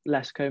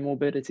less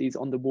comorbidities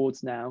on the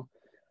wards now.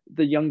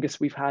 The youngest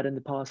we've had in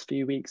the past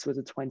few weeks was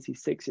a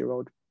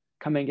 26-year-old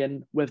coming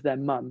in with their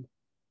mum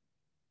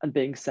and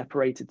being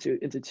separated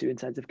into 2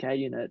 intensive care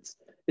units.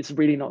 It's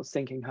really not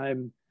sinking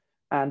home.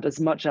 And as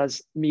much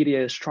as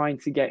media is trying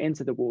to get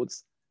into the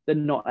wards, they're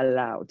not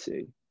allowed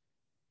to.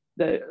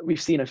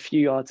 We've seen a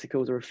few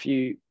articles or a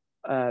few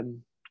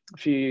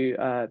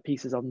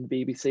pieces on the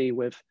BBC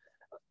with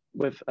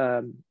with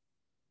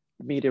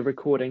media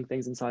recording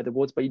things inside the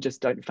wards, but you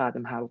just don't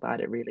fathom how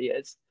bad it really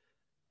is.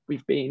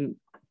 We've been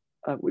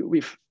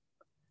we've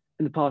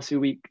in the past few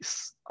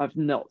weeks, I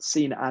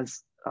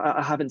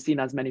haven't seen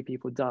as many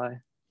people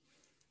die.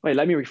 Wait,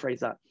 let me rephrase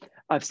that.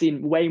 I've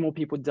seen way more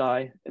people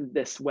die in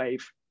this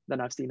wave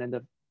than I've seen in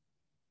the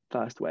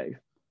first wave.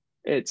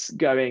 It's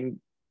going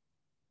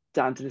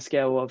down to the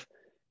scale of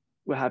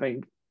we're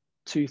having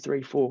 2,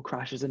 3, 4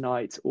 crashes a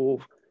night, or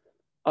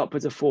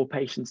upwards of 4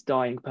 patients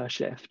dying per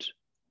shift.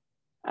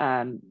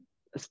 And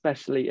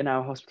especially in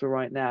our hospital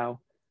right now,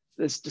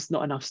 there's just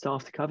not enough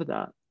staff to cover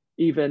that.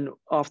 Even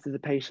after the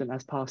patient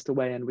has passed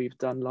away and we've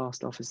done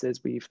last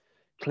offices, we've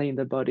cleaned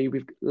the body,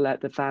 we've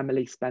let the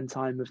family spend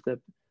time with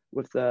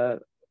the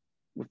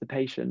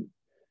patient,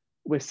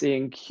 we're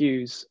seeing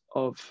queues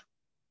to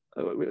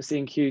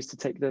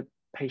take the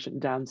patient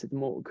down to the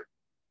morgue.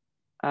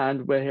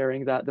 And we're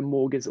hearing that the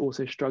morgue is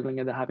also struggling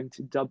and they're having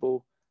to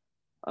double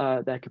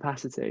their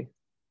capacity.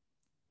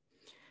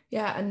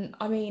 Yeah, and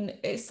I mean,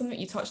 it's something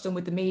you touched on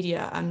with the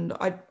media, and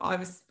I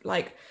was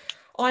like,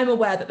 I'm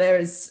aware that there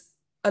is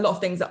a lot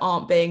of things that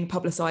aren't being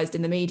publicized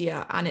in the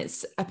media, and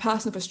it's a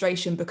personal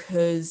frustration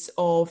because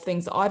of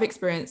things that I've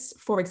experienced.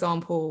 For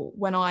example,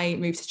 when I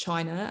moved to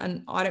China,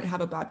 and I don't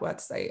have a bad word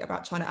to say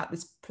about China at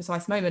this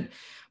precise moment,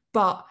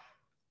 but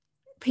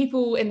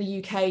people in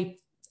the UK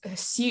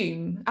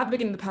assume, at the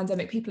beginning of the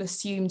pandemic, people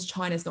assumed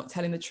China's not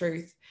telling the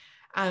truth.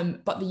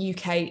 But the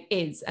UK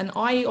is. And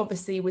I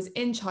obviously was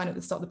in China at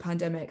the start of the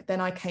pandemic.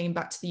 Then I came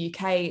back to the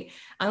UK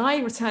and I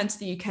returned to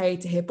the UK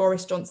to hear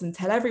Boris Johnson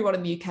tell everyone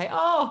in the UK,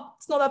 oh,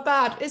 it's not that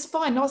bad, it's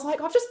fine. And I was like,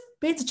 I've just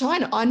been to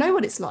China. I know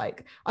what it's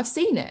like. I've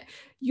seen it.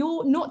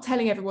 You're not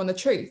telling everyone the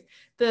truth.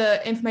 The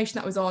information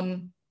that was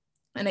on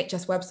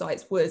NHS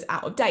websites was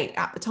out of date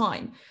at the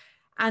time.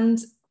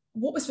 And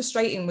what was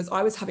frustrating was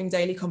I was having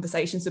daily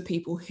conversations with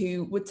people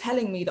who were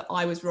telling me that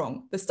I was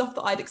wrong. The stuff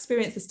that I'd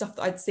experienced, the stuff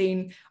that I'd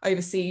seen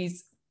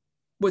overseas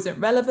wasn't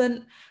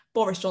relevant.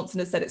 Boris Johnson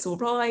has said it's all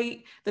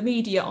right. The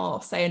media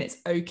are saying it's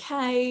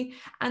okay.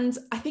 And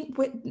I think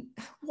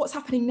what's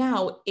happening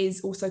now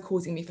is also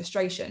causing me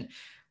frustration.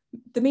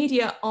 The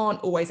media aren't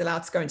always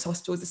allowed to go into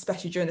hospitals,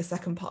 especially during the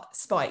second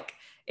spike.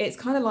 It's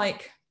kind of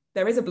like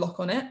there is a block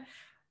on it.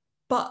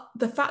 But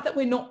the fact that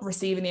we're not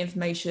receiving the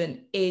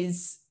information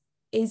is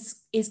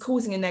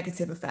causing a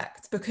negative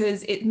effect,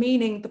 because it's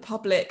meaning the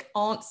public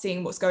aren't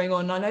seeing what's going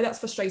on. And I know that's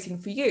frustrating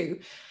for you.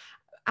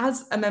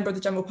 As a member of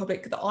the general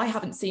public that I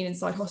haven't seen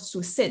inside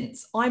hospitals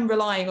since, I'm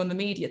relying on the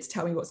media to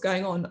tell me what's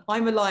going on.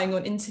 I'm relying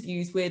on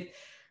interviews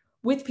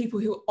with people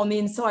who on the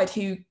inside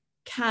who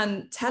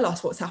can tell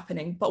us what's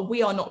happening, but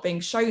we are not being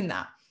shown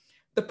that.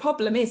 The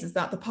problem is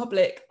that the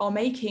public are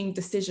making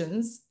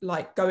decisions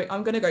like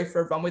I'm going to go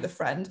for a run with a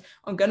friend.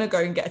 I'm going to go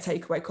and get a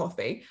takeaway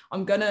coffee.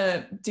 I'm going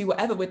to do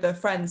whatever with their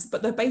friends,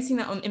 but they're basing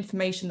that on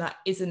information that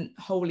isn't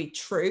wholly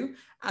true.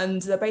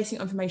 And they're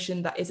basing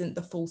information that isn't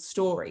the full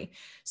story.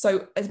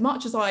 So as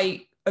much as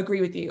I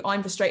agree with you,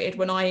 I'm frustrated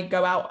when I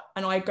go out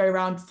and I go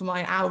around for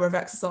my hour of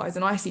exercise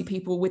and I see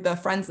people with their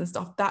friends and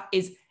stuff. That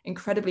is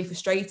incredibly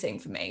frustrating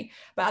for me.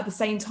 But at the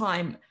same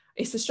time,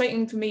 it's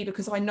frustrating for me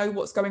because I know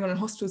what's going on in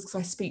hospitals because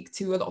I speak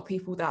to a lot of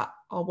people that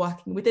are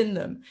working within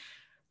them.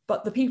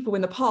 But the people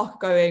in the park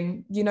are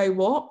going, you know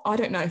what? I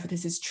don't know if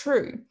this is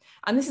true.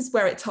 And this is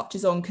where it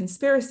touches on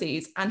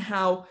conspiracies and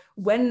how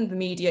when the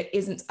media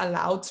isn't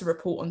allowed to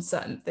report on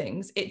certain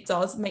things, it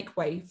does make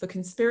way for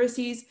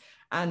conspiracies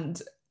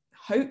and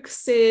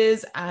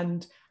hoaxes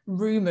and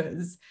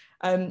rumors.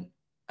 A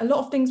lot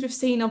of things we've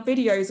seen are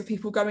videos of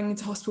people going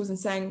into hospitals and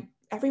saying,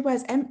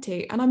 everywhere's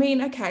empty. And I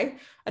mean, okay,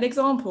 an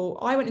example,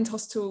 I went into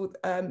hospital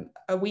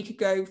a week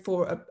ago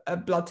for a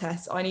blood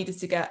test. I needed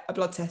to get a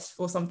blood test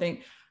for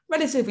something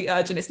relatively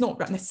urgent. It's not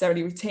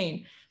necessarily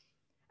routine.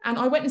 And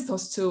I went into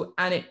hospital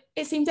and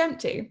it seemed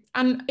empty.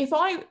 And if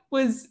I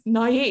was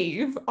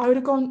naive, I would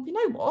have gone, you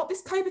know what,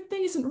 this COVID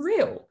thing isn't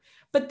real.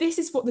 But this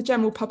is what the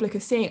general public are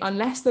seeing.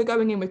 Unless they're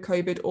going in with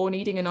COVID or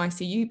needing an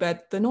ICU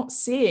bed, they're not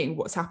seeing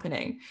what's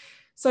happening.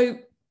 So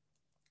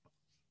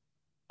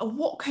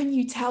what can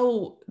you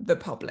tell the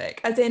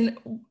public? As in,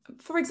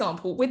 for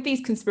example, with these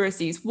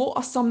conspiracies, what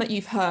are some that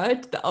you've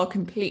heard that are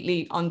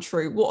completely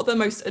untrue? What are the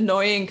most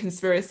annoying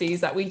conspiracies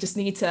that we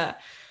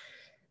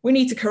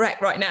need to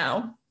correct right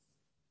now?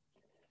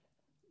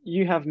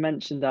 You have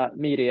mentioned that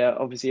media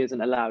obviously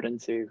isn't allowed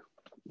into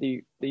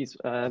these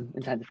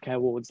intensive care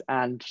wards,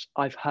 and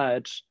I've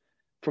heard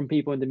from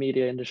people in the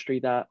media industry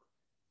that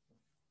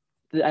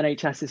the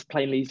NHS is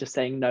plainly just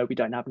saying, no, we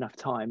don't have enough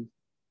time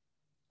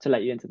to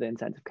let you into the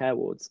intensive care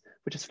wards,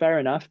 which is fair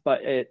enough,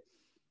 but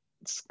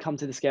it's come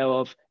to the scale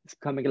of it's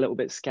becoming a little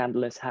bit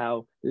scandalous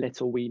how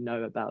little we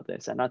know about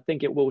this. And I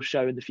think it will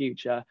show in the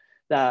future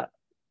that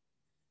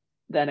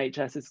the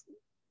NHS is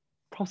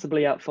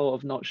possibly at fault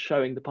of not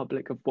showing the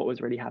public of what was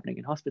really happening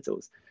in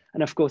hospitals.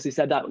 And of course, he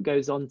said that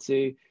goes on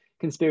to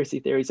conspiracy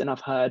theories, and I've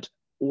heard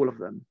all of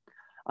them.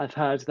 I've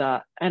heard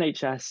that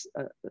NHS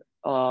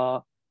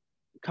are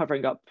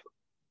covering up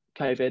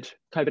COVID.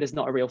 COVID is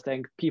not a real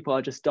thing. People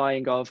are just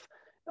dying of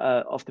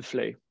the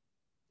flu.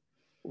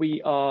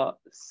 We are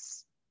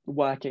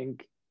working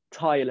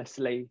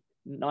tirelessly,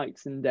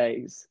 nights and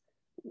days,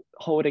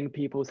 holding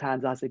people's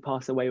hands as they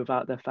pass away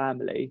without their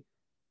family,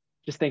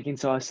 just thinking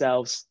to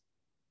ourselves,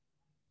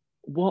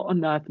 what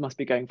on earth must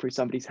be going through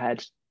somebody's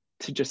head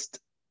to just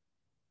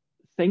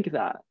think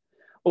that?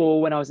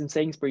 Or when I was in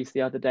Sainsbury's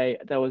the other day,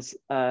 there was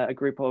a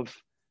group of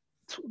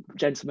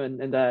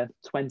gentlemen in their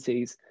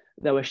 20s.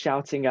 They were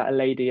shouting at a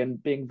lady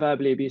and being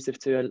verbally abusive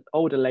to an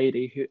older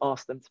lady who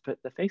asked them to put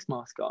the face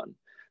mask on.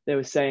 They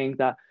were saying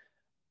that,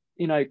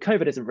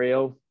 COVID isn't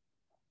real.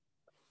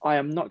 I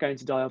am not going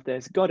to die of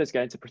this. God is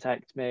going to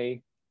protect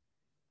me.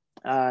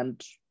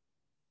 And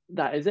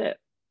that is it.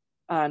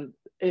 And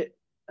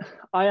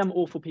I am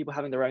all for people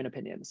having their own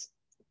opinions.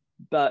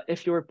 But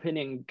if your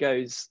opinion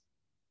goes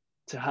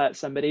to hurt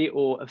somebody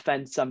or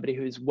offend somebody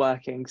who's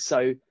working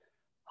so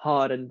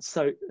hard and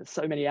so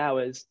many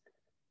hours,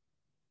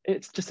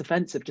 it's just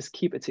offensive. Just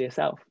keep it to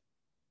yourself.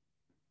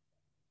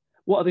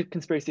 What other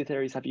conspiracy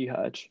theories have you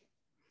heard?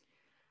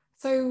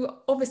 So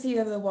obviously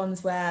there are the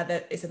ones where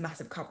there is a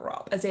massive cover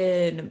up, as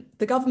in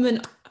the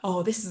government.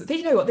 Oh,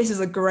 you know what? This is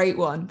a great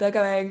one. They're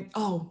going,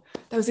 oh,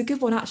 there was a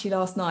good one actually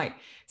last night.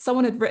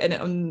 Someone had written it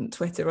on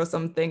Twitter or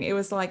something. It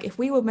was like, if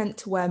we were meant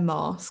to wear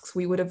masks,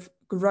 we would have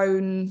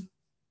grown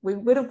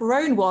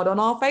one on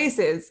our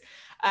faces.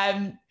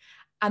 And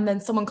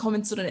then someone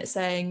commented on it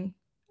saying,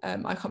 I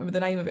can't remember the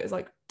name of it. It was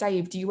like,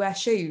 Dave, do you wear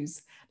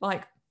shoes?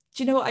 Like,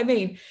 do you know what I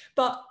mean?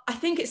 But I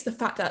think it's the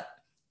fact that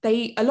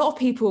a lot of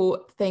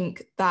people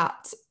think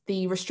that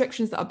the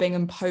restrictions that are being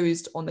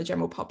imposed on the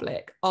general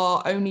public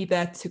are only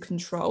there to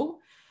control.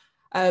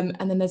 And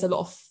then there's a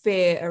lot of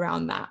fear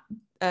around that.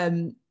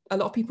 A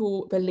lot of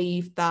people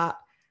believe that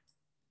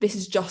this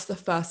is just the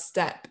first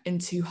step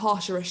into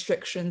harsher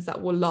restrictions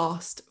that will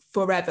last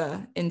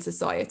forever in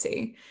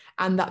society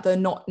and that they're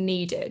not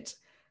needed.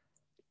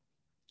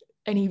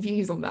 Any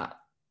views on that?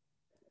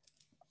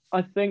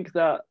 I think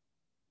that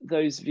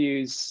those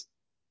views,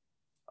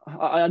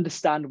 I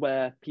understand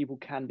where people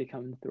can be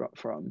coming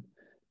from,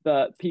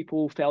 but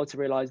people fail to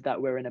realize that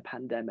we're in a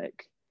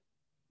pandemic.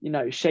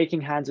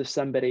 Shaking hands with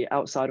somebody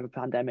outside of a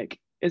pandemic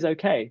is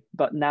okay,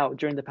 but now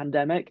during the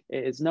pandemic,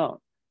 it is not.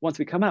 Once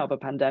we come out of a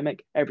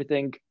pandemic,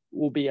 everything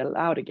will be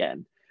allowed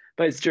again.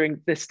 But it's during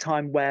this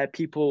time where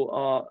people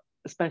are,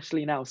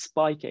 especially now,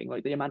 spiking,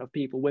 like the amount of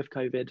people with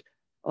COVID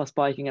are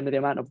spiking and the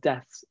amount of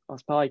deaths are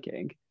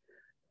spiking.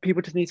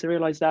 People just need to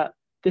realize that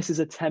this is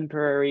a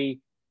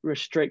temporary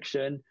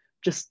restriction.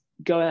 Just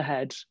go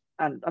ahead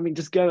and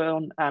just go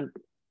on and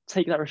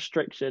take that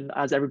restriction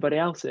as everybody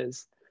else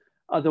is.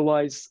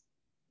 Otherwise,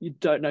 you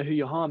don't know who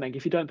you're harming.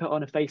 If you don't put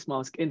on a face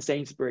mask in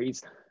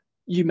Sainsbury's,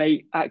 you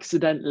may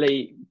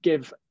accidentally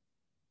give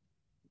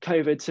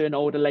COVID to an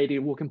older lady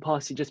walking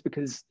past you just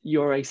because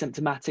you're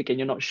asymptomatic and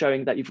you're not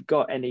showing that you've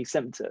got any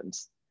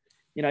symptoms.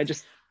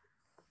 Just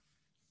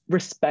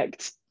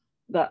respect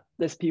that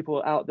there's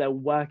people out there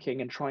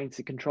working and trying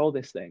to control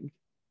this thing.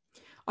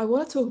 I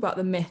want to talk about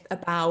the myth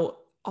about,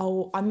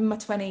 oh, I'm in my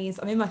 20s,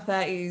 I'm in my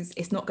 30s,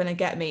 it's not going to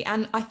get me.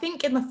 And I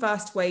think in the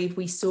first wave,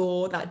 we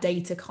saw that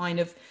data kind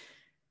of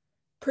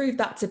prove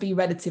that to be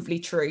relatively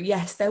true.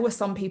 Yes, there were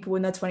some people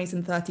in their 20s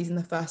and 30s in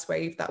the first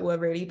wave that were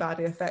really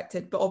badly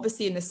affected. But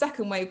obviously in the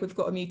second wave, we've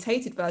got a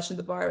mutated version of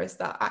the virus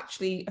that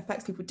actually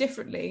affects people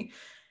differently.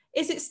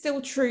 Is it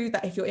still true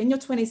that if you're in your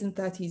 20s and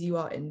 30s, you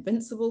are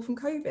invincible from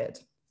COVID?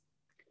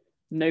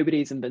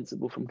 Nobody's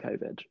invincible from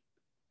COVID.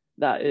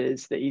 That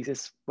is the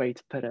easiest way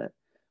to put it.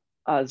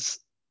 As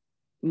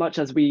much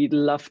as we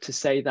love to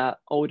say that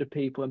older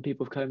people and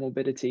people with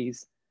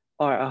comorbidities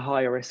are at a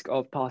higher risk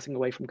of passing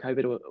away from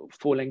COVID or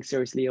falling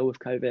seriously ill with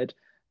COVID,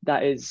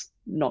 that is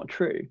not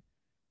true.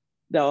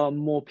 There are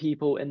more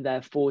people in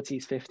their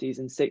 40s, 50s,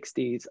 and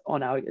 60s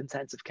on our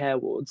intensive care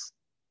wards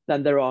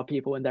than there are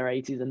people in their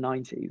 80s and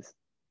 90s.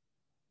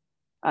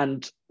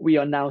 And we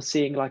are now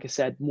seeing, like I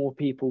said, more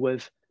people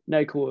with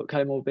no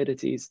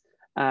comorbidities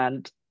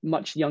and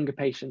much younger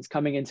patients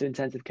coming into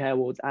intensive care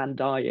wards and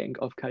dying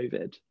of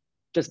COVID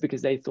just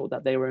because they thought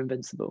that they were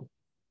invincible.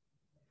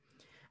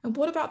 And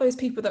what about those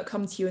people that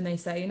come to you and they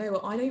say, you know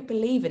what, I don't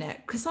believe in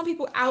it? Because some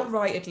people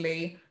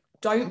outrightly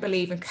don't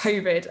believe in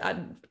COVID,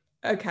 and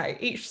okay,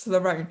 each to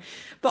their own.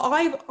 But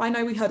I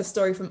know we heard a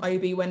story from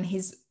Obi when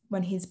his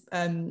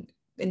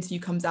interview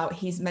comes out,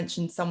 he's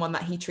mentioned someone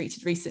that he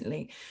treated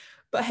recently.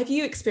 But have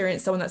you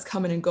experienced someone that's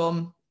come in and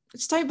gone, I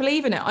just don't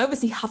believe in it? I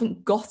obviously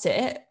haven't got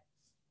it.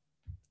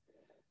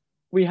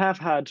 We have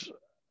had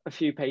a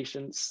few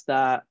patients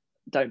that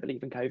don't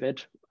believe in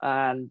COVID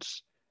and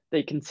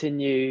they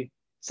continue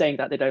saying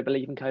that they don't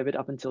believe in COVID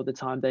up until the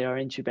time they are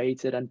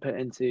intubated and put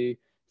into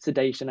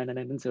sedation and then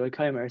into a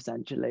coma,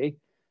 essentially.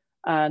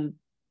 And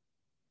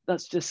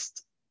that's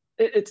just,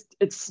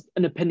 it's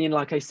an opinion,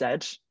 like I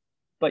said,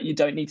 but you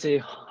don't need to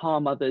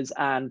harm others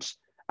and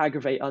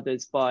aggravate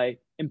others by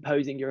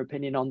imposing your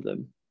opinion on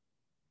them.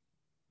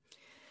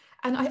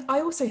 And I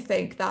also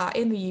think that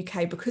in the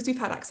UK, because we've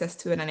had access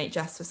to an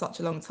NHS for such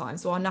a long time,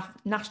 so our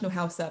National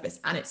Health Service,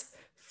 and it's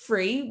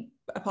free,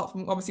 apart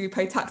from obviously we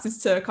pay taxes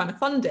to kind of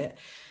fund it,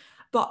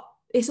 but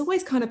it's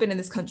always kind of been in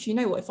this country, you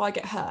know what, if I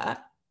get hurt,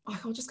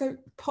 I'll just go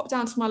pop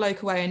down to my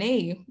local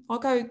A&E. I'll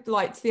go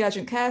like to the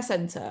urgent care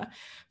centre.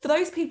 For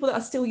those people that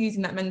are still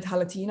using that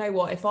mentality, you know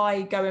what, if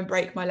I go and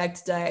break my leg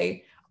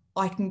today,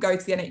 I can go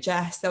to the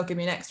NHS, they'll give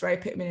me an x-ray,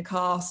 put me in a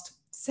cast,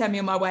 send me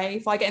on my way.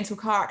 If I get into a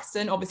car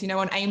accident, obviously no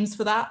one aims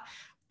for that,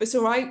 but it's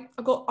all right.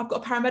 I've got a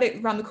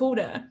paramedic around the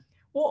corner.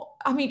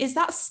 Is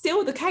that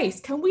still the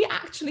case? Can we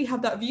actually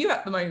have that view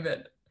at the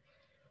moment?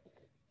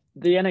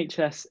 The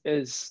NHS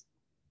is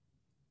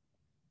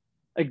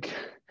a,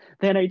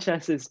 the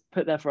NHS is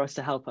put there for us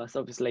to help us.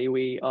 Obviously,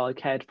 we are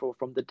cared for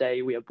from the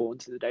day we are born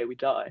to the day we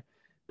die.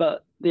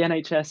 But the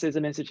NHS is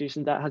an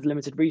institution that has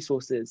limited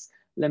resources,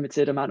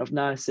 limited amount of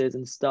nurses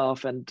and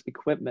staff and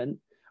equipment.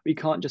 We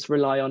can't just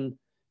rely on,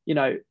 you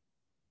know,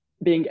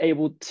 being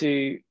able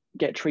to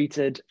get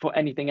treated for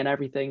anything and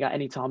everything at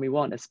any time we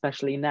want,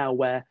 especially now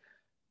where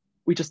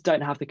we just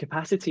don't have the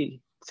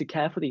capacity to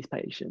care for these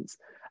patients.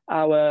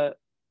 Our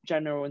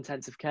general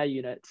intensive care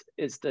unit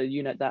is the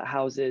unit that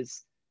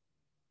houses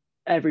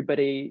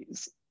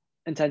everybody's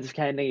intensive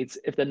care needs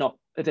if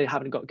they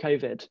haven't got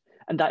COVID.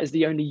 And that is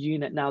the only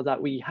unit now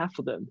that we have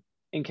for them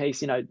in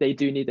case, they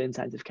do need the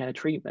intensive care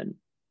treatment.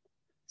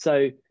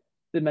 So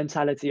the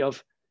mentality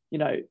of,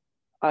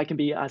 I can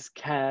be as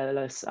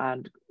careless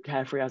and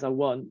carefree as I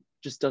want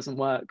just doesn't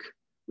work.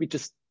 We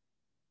just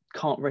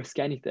can't risk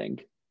anything.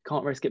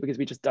 Can't risk it because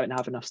we just don't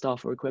have enough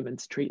staff or equipment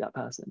to treat that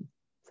person,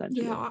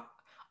 essentially. Yeah,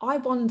 I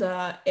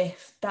wonder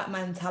if that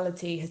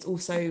mentality has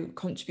also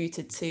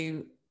contributed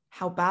to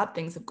how bad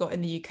things have got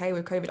in the UK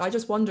with COVID. I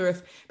just wonder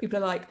if people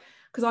are like,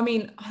 because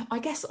I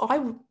guess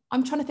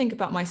I'm trying to think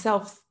about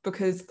myself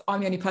because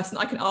I'm the only person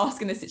I can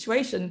ask in this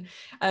situation.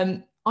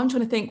 I'm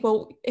trying to think,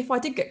 well, if I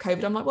did get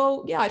COVID, I'm like,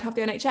 well, yeah, I'd have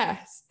the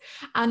NHS.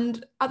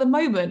 And at the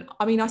moment,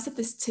 I said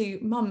this to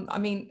mum,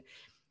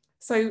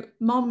 so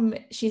mum,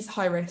 she's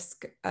high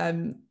risk,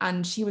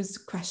 and she was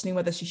questioning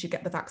whether she should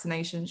get the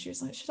vaccination. She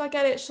was like, should I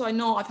get it? Should I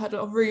not? I've heard a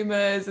lot of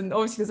rumours, and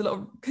obviously there's a lot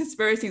of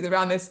conspiracies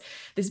around this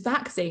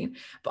vaccine.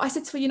 But I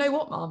said to her, you know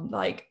what, mum?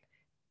 Like,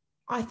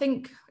 I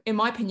think, in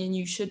my opinion,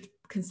 you should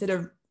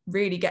consider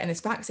really getting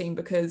this vaccine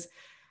because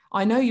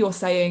I know you're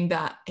saying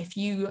that if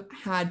you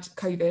had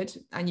COVID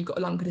and you've got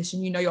a lung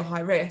condition, you're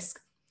high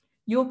risk.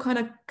 You'll kind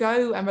of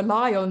go and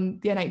rely on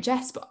the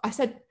NHS. But I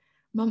said,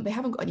 Mum, they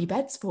haven't got any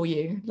beds for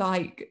you.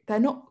 Like, they're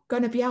not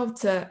going to be able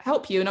to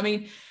help you.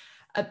 And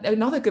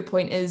another good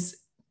point is,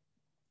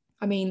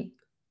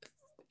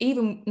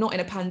 even not in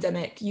a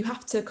pandemic, you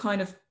have to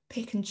kind of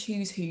pick and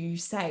choose who you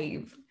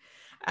save.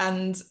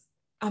 And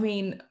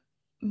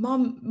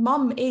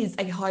mum is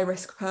a high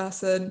risk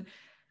person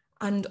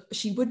and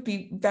she would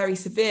be very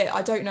severe.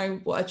 I don't know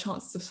what her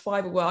chances of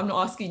survival were. I'm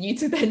not asking you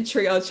to then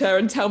triage her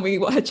and tell me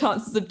what her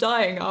chances of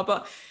dying are,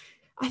 but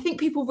I think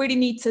people really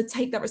need to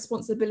take that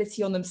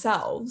responsibility on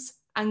themselves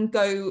and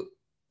go,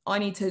 I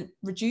need to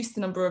reduce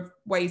the number of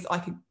ways I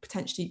could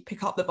potentially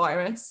pick up the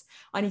virus.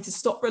 I need to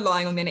stop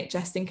relying on the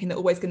NHS thinking they're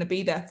always going to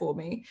be there for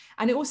me.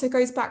 And it also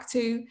goes back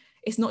to,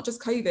 it's not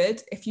just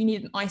COVID. If you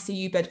need an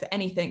ICU bed for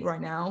anything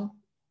right now,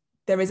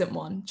 there isn't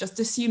one. Just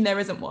assume there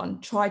isn't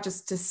one. Try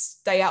just to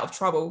stay out of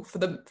trouble for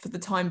the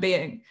time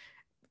being.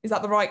 Is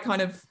that the right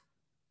kind of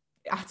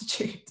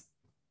attitude?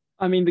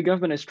 The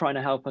government is trying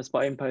to help us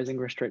by imposing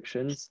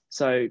restrictions.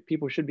 So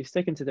people should be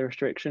sticking to the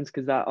restrictions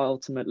because that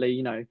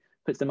ultimately,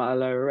 puts them at a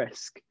lower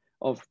risk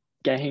of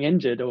getting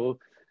injured. Or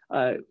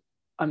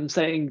I'm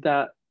saying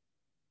that,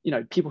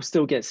 people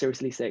still get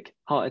seriously sick.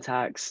 Heart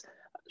attacks,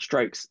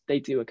 strokes, they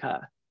do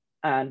occur.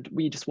 And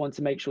we just want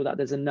to make sure that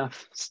there's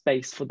enough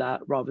space for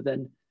that rather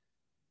than,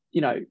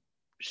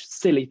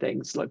 silly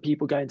things like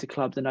people going to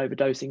clubs and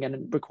overdosing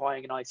and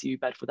requiring an ICU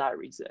bed for that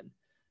reason.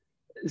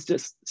 It's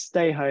just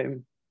stay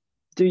home,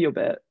 do your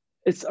bit.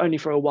 It's only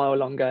for a while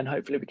longer and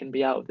hopefully we can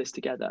be out of this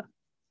together.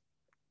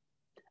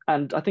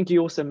 And I think you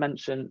also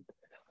mentioned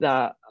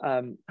that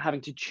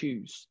having to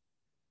choose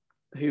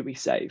who we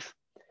save.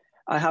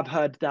 I have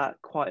heard that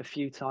quite a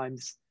few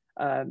times,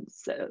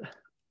 the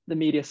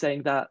media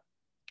saying that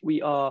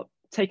we are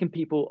taking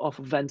people off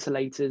of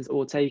ventilators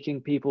or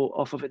taking people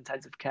off of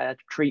intensive care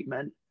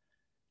treatment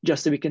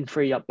just so we can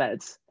free up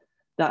beds.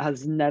 That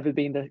has never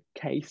been the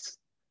case,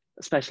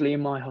 especially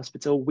in my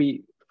hospital.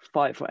 We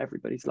fight for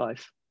everybody's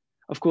life.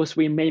 Of course,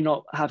 we may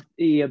not have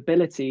the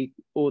ability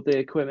or the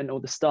equipment or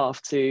the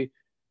staff to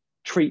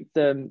treat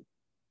them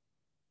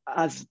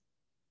as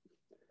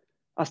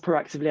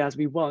proactively as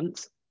we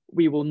want.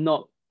 We will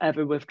not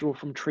ever withdraw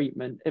from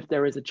treatment if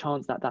there is a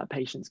chance that that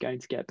patient's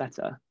going to get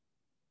better.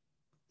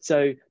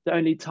 So the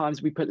only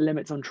times we put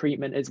limits on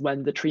treatment is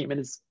when the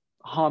treatment is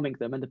harming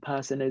them and the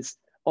person is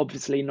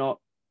obviously not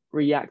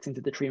reacting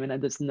to the treatment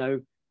and there's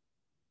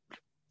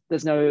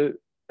no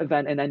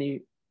event in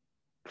any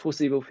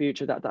foreseeable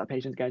future that that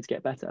patient's going to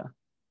get better.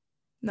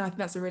 No, I think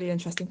that's a really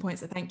interesting point.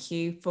 So thank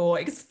you for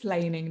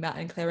explaining that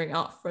and clearing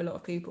up for a lot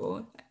of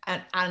people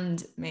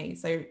and me.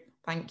 So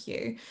thank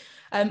you.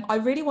 I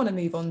really want to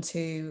move on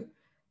to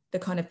the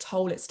kind of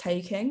toll it's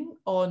taking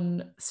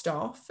on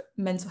staff,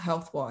 mental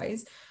health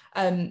wise.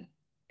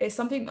 it's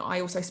something that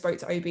I also spoke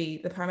to OB,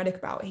 the paramedic,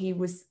 about.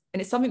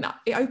 And it's something that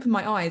it opened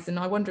my eyes. And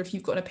I wonder if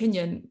you've got an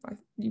opinion.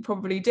 You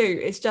probably do.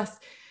 It's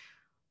just,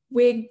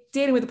 we're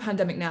dealing with a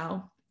pandemic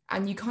now.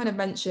 And you kind of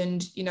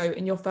mentioned,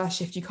 in your first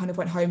shift, you kind of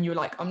went home, you were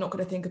like, I'm not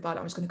going to think about it,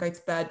 I'm just going to go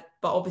to bed.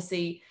 But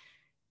obviously,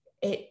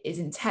 it is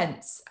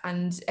intense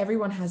and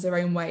everyone has their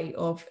own way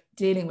of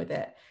dealing with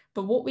it.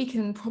 But what we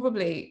can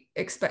probably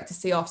expect to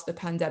see after the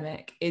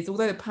pandemic is,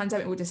 although the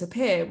pandemic will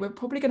disappear, we're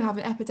probably going to have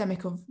an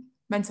epidemic of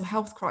mental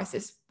health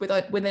crisis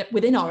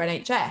within our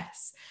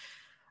NHS.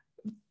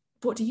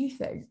 What do you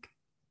think?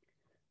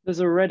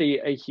 There's already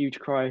a huge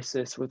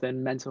crisis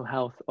within mental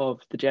health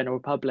of the general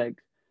public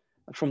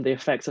from the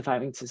effects of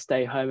having to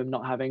stay home and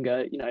not having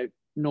a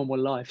normal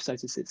life, so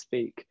to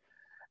speak.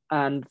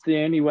 And the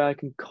only way I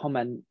can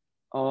comment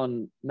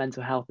on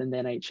mental health in the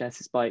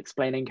NHS is by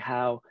explaining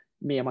how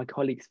me and my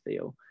colleagues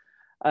feel.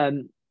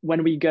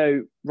 When we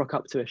go rock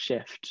up to a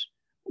shift,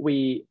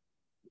 we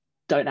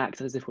don't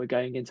act as if we're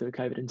going into a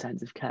COVID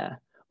intensive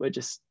care. We're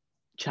just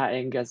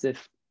chatting as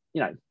if,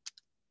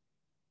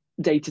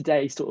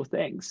 day-to-day sort of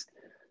things.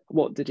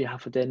 What did you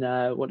have for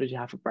dinner? What did you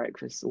have for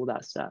breakfast? All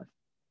that stuff.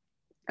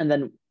 And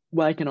then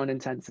working on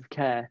intensive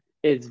care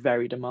is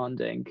very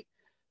demanding,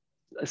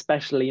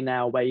 especially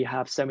now where you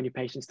have so many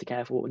patients to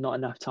care for, not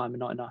enough time and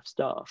not enough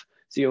staff.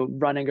 So you're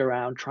running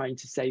around trying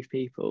to save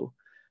people.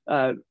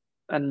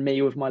 And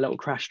me with my little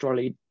crash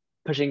trolley,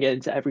 pushing it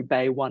into every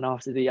bay one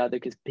after the other,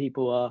 because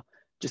people are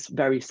just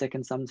very sick,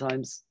 and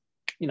sometimes,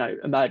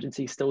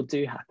 emergencies still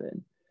do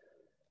happen.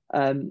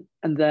 And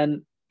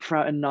then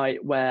throughout a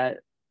night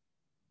where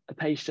a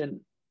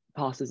patient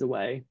passes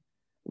away,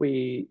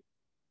 we're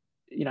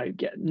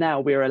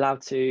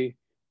allowed to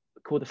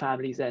call the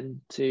families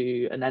in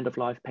to an end of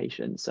life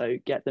patient. So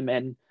get them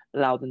in,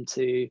 allow them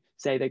to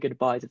say their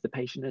goodbyes if the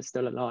patient is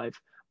still alive,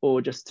 or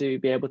just to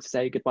be able to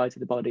say goodbye to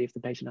the body if the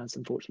patient has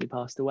unfortunately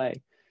passed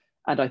away.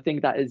 And I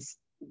think that is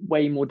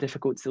way more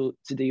difficult to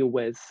deal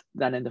with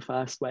than in the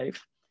first wave.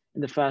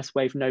 In the first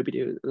wave,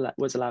 nobody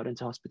was allowed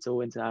into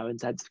hospital, into our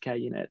intensive care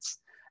units,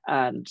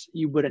 and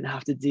you wouldn't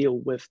have to deal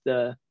with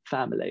the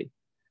family.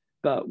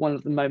 But one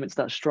of the moments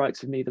that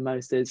strikes with me the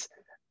most is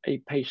a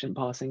patient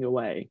passing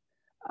away,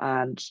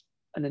 and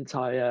an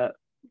entire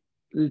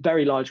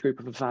very large group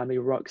of a family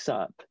rocks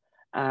up,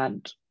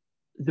 and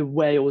the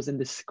wails and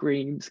the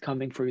screams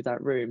coming through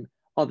that room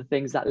are the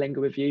things that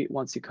linger with you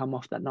once you come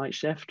off that night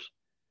shift.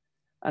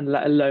 And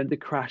let alone the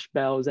crash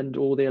bells and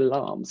all the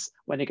alarms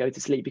when you go to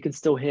sleep. You can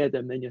still hear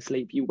them in your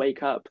sleep. You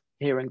wake up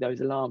hearing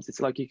those alarms. It's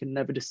like you can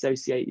never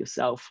dissociate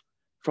yourself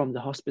from the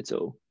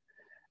hospital.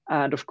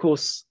 And of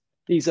course,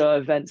 these are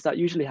events that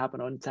usually happen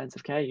on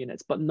intensive care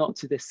units, but not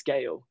to this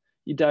scale.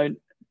 You don't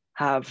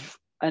have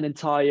an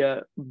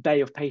entire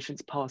bay of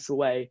patients pass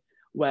away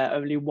where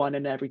only 1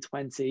 in every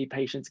 20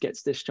 patients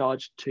gets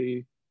discharged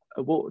to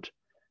a ward.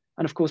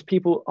 And of course,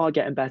 people are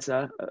getting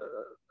better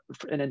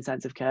in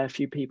intensive care. A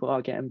few people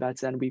are getting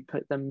better, and we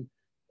put them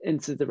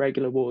into the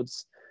regular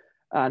wards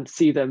and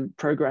see them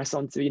progress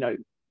onto,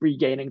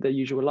 regaining their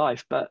usual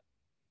life. But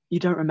you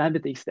don't remember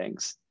these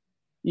things.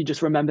 You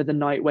just remember the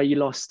night where you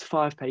lost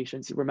 5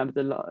 patients. You remember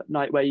the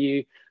night where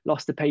you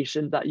lost a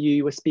patient that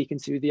you were speaking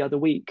to the other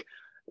week.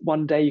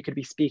 One day you could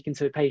be speaking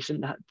to a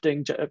patient,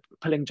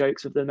 pulling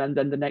jokes with them, and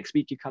then the next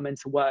week you come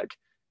into work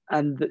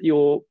and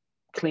you're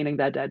cleaning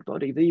their dead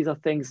body. These are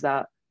things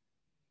that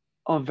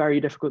are very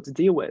difficult to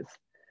deal with.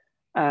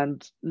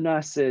 And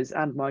nurses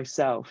and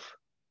myself,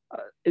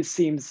 it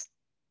seems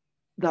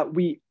that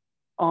we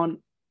aren't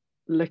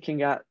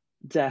looking at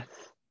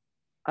death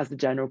as the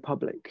general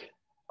public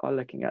are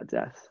looking at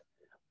death.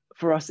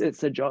 For us,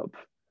 it's a job.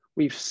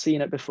 We've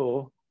seen it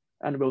before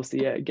and we'll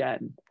see it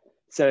again.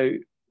 So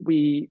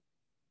we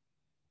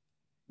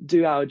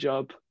do our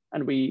job,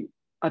 and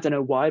I don't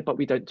know why, but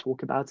we don't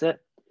talk about it.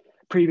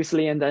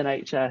 Previously in the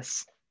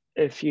NHS,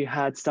 if you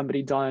had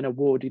somebody die on a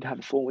ward, you'd have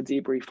a formal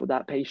debrief for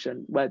that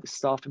patient where the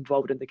staff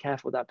involved in the care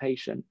for that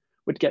patient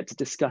would get to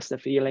discuss their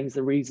feelings,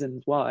 the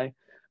reasons why.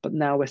 But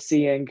now we're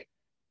seeing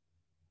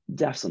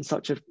deaths on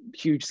such a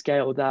huge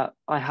scale that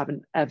I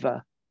haven't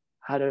ever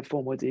had a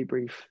formal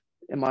debrief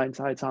in my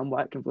entire time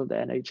working for the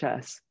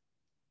NHS.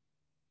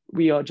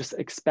 We are just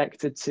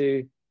expected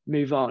to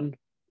move on.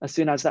 As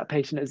soon as that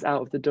patient is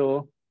out of the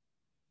door,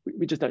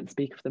 we just don't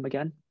speak of them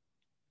again.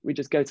 We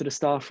just go to the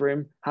staff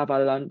room, have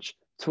our lunch,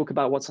 talk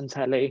about what's on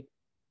telly,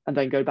 and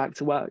then go back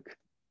to work.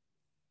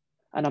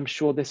 And I'm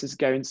sure this is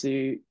going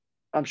to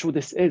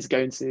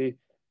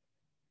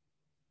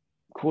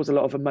cause a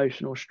lot of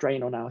emotional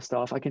strain on our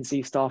staff. I can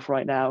see staff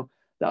right now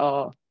that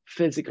are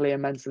physically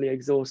and mentally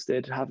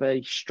exhausted, have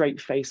a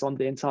straight face on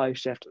the entire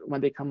shift when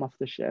they come off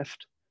the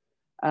shift.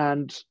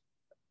 And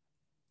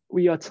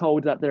we are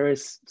told that there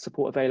is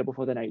support available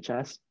for the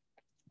NHS.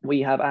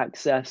 We have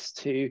access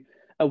to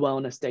a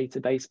wellness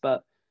database,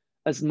 but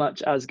as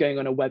much as going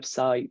on a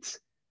website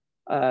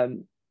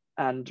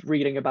and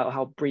reading about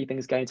how breathing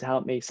is going to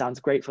help me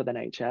sounds great for the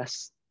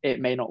NHS, it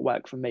may not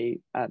work for me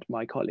and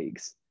my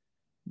colleagues.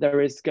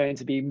 There is going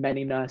to be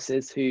many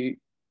nurses who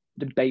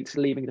debate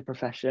leaving the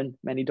profession,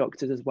 many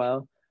doctors as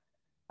well.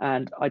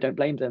 And I don't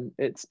blame them.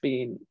 It's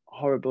been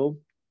horrible,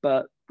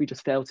 but we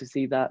just fail to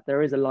see that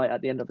there is a light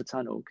at the end of the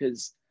tunnel,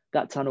 because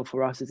that tunnel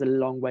for us is a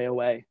long way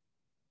away.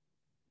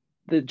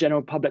 The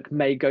general public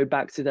may go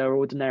back to their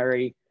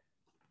ordinary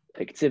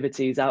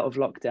activities out of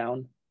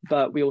lockdown,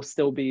 but we will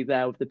still be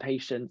there with the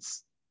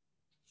patients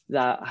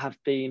that have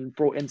been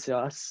brought into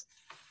us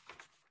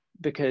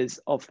because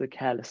of the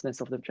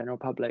carelessness of the general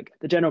public.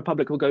 The general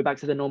public will go back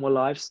to their normal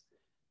lives,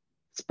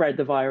 spread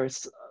the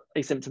virus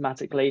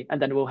asymptomatically,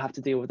 and then we'll have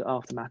to deal with the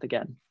aftermath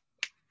again.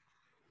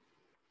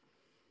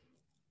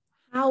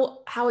 How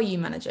are you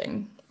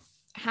managing?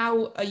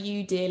 How are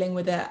you dealing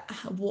with it?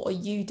 What are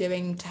you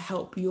doing to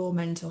help your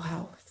mental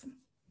health?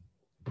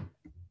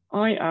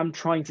 I am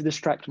trying to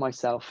distract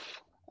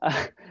myself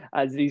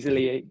as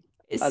easily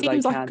It as I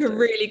seems can like a to.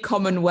 really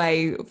common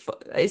way.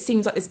 It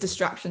seems like this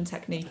distraction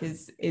technique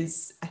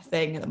is a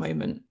thing at the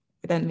moment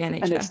within the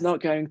NHS. And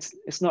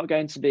it's not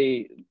going to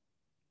be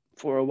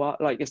for a while.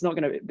 Like, it's not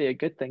going to be a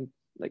good thing.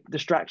 Like,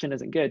 distraction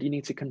isn't good. You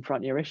need to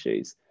confront your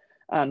issues.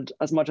 And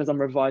as much as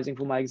I'm revising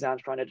for my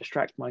exams, trying to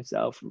distract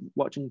myself,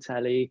 watching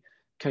telly,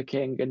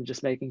 cooking, and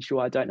just making sure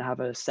I don't have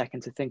a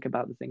second to think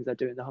about the things I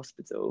do in the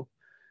hospital,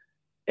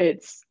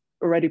 it's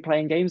already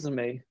playing games on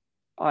me.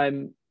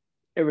 I'm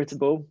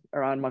irritable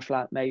around my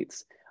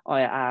flatmates.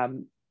 I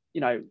am,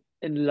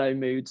 in low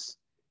moods.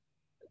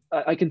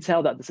 I can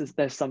tell that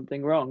there's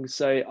something wrong.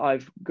 So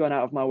I've gone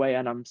out of my way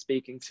and I'm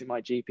speaking to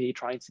my GP,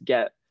 trying to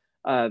get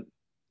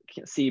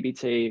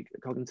CBT,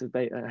 cognitive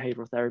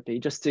behavioral therapy,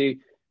 just to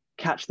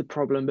catch the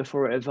problem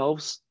before it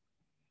evolves.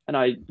 And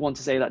I want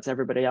to say that to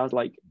everybody else,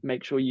 like,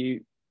 make sure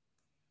you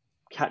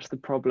catch the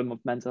problem of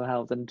mental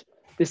health. And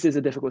this is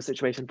a difficult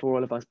situation for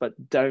all of us, but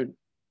don't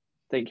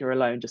think you're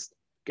alone. Just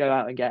go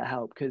out and get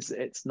help, because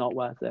it's not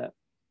worth it.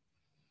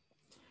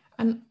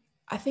 And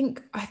I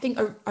think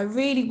I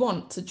really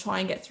want to try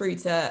and get through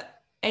to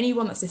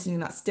anyone that's listening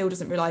that still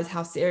doesn't realize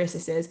how serious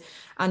this is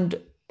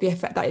and the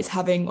effect that it's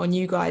having on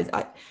you guys.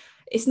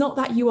 It's not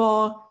that you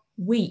are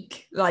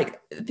weak.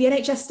 Like, the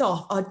NHS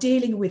staff are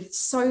dealing with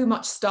so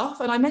much stuff.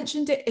 And I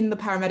mentioned it in the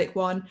paramedic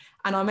one,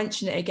 and I'll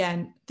mention it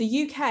again.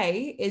 The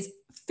UK is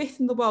 5th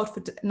in the world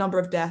for number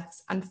of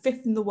deaths and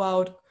 5th in the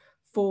world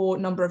for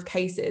number of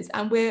cases.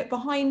 And we're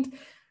behind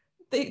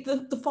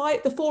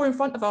the four in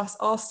front of us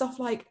are stuff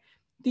like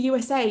the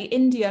USA,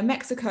 India,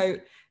 Mexico.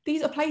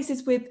 These are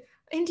places with,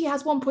 India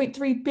has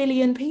 1.3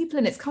 billion people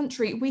in its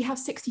country. We have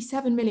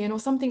 67 million or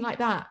something like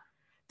that.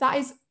 That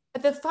is,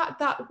 the fact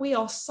that we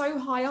are so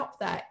high up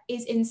there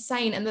is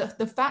insane. And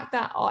the fact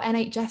that our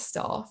NHS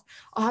staff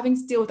are having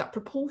to deal with that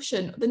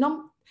proportion,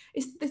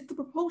 it's the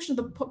proportion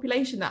of the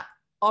population that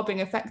are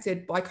being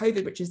affected by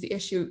COVID, which is the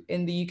issue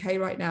in the UK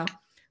right now.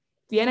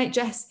 The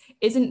NHS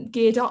isn't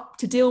geared up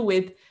to deal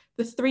with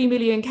the 3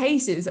 million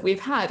cases that we've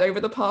had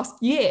over the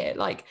past year.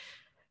 Like,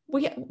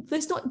 we're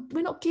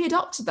not geared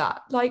up to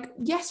that. Like,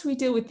 yes, we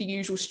deal with the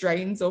usual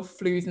strains of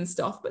flus and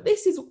stuff, but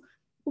this is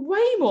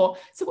way more.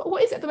 So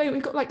what is it at the moment?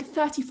 We've got like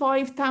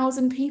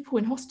 35,000 people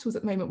in hospitals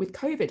at the moment with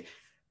COVID.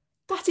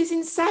 That is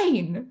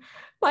insane.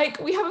 Like,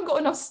 we haven't got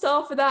enough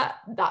staff for that.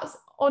 That's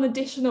on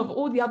addition of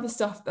all the other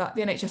stuff that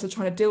the NHS are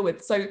trying to deal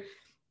with. So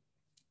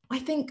I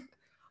think,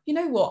 you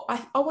know what,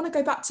 I want to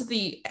go back to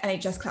the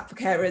NHS clap for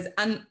carers.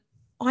 And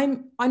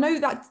I know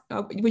that,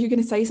 were you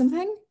going to say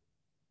something?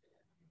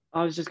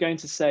 I was just going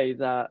to say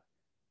that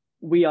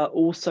we are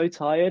all so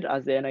tired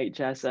as the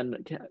NHS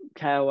and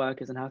care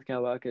workers and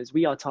healthcare workers.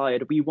 We are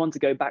tired. We want to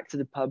go back to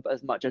the pub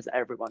as much as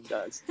everyone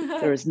does.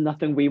 There is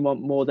nothing we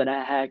want more than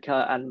a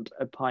haircut and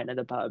a pint in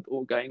a pub,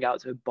 or going out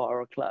to a bar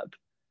or club.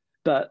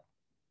 But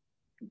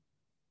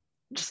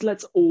just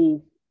let's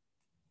all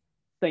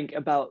think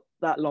about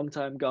that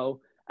long-term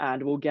goal,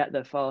 and we'll get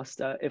there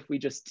faster if we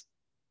just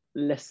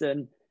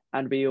listen,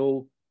 and we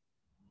all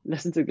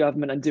listen to the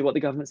government and do what the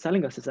government's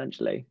telling us,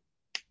 essentially.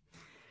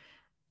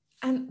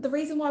 And the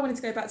reason why I wanted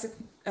to go back to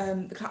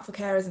the clap for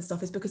carers and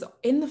stuff is because as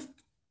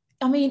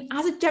a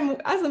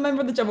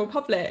member of the general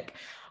public,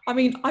 I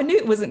mean, I knew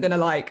it wasn't going to,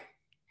 like,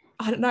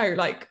 I don't know,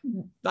 like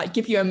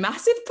give you a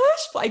massive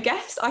push, but I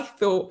guess I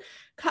thought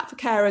clap for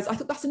carers, I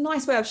thought that's a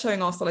nice way of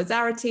showing our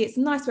solidarity. It's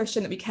a nice way of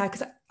showing that we care,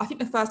 because I think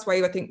the first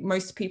wave, I think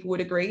most people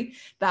would agree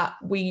that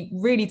we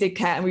really did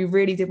care and we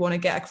really did want to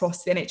get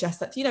across to the NHS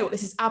that, you know what,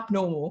 this is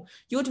abnormal.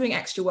 You're doing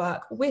extra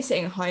work. We're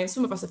sitting at home.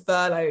 Some of us are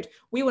furloughed.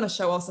 We want to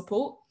show our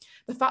support.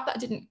 The fact that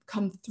didn't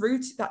come through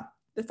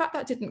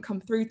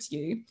to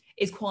you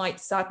is quite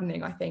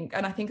saddening, I think.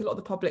 And I think a lot of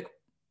the public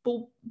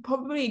will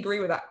probably agree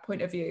with that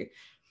point of view.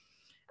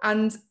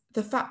 And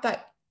the fact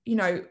that, you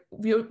know,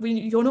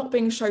 you're not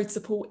being showed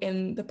support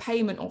in the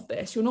payment of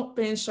this. You're not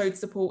being showed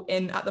support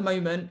in, at the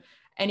moment,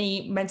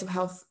 any mental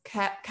health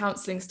care,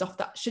 counselling stuff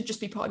that should just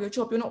be part of your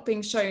job. You're not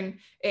being shown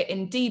it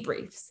in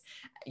debriefs.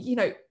 You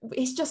know,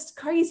 it's just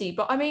crazy.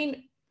 But I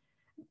mean,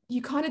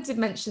 you kind of did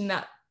mention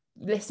that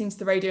listening to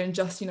the radio and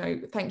just, you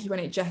know, thank you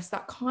NHS,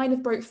 that kind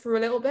of broke through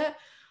a little bit.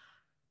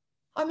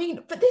 I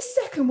mean, but this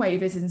second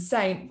wave is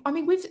insane. I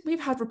mean, we've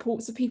had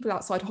reports of people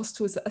outside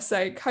hospitals that are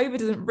saying COVID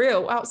isn't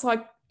real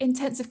outside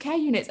intensive care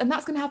units, and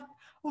that's going to have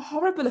a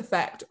horrible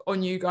effect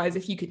on you guys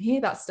if you can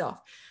hear that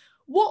stuff.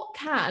 What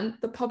can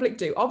the public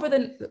do other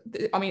than,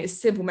 I mean, it's a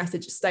simple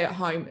message, stay at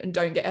home and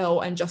don't get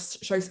ill and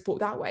just show support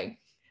that way.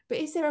 But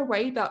is there a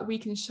way that we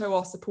can show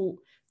our support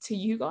to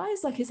you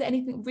guys? Like, is there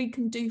anything we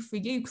can do for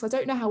you? Because I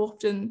don't know how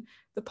often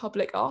the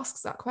public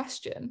asks that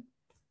question.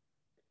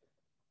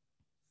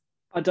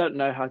 I don't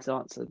know how to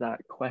answer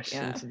that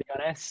question, Yeah. to be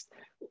honest.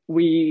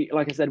 We,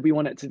 like I said, we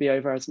want it to be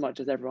over as much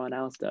as everyone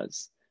else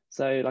does.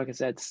 So, like I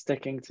said,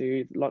 sticking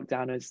to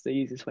lockdown is the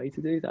easiest way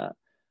to do that.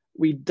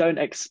 We don't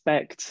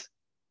expect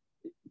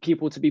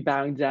people to be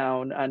bowing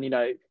down and,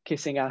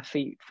 kissing our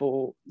feet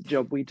for the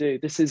job we do.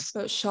 This is.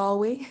 But shall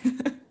we?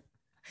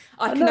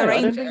 I can No, I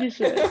arrange don't think you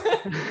should.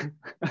 it.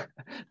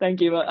 Thank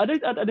you. I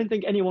don't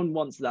think anyone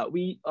wants that.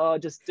 We are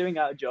just doing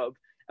our job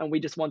and we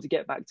just want to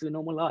get back to a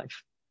normal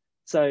life.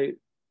 So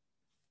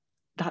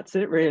that's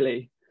it,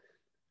 really.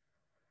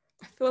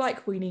 I feel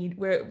like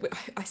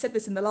I said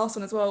this in the last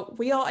one as well,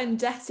 we are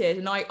indebted,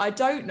 and I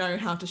don't know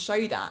how to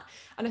show that.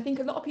 And I think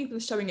a lot of people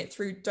are showing it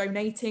through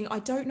donating. I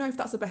don't know if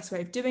that's the best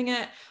way of doing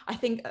it. I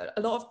think a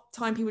lot of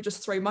time people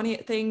just throw money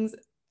at things.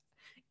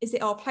 Is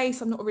it our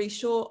place? I'm not really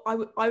sure. I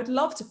would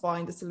love to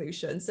find a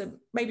solution. So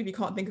maybe if you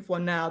can't think of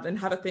one now, then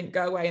have a think,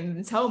 go away and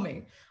then tell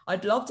me.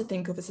 I'd love to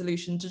think of a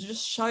solution to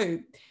just show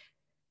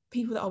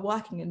people that are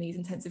working in these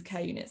intensive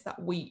care units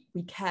that we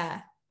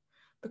care,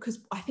 because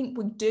I think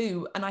we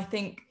do. And I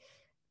think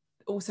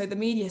also the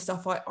media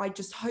stuff, I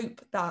just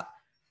hope that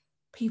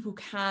people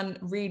can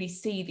really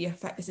see the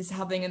effect this is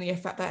having and the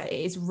effect that it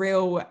is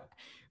real,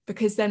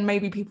 because then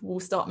maybe people will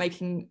start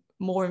making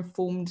more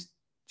informed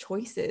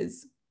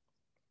choices.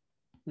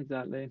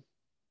 Exactly.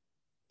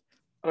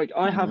 Like,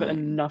 I have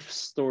enough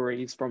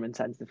stories from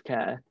intensive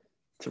care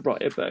to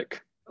write a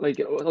book. Like,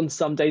 on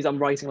some days I'm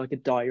writing like a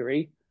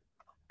diary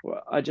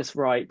where I just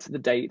write the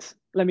date.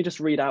 Let me just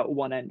read out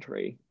one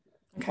entry.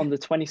 Okay. On the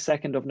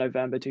 22nd of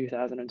November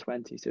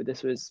 2020, so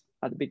this was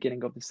at the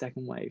beginning of the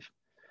second wave.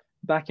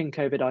 Back in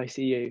COVID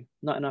ICU,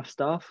 not enough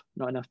staff,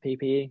 not enough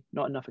PPE,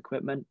 not enough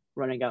equipment,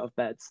 running out of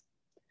beds.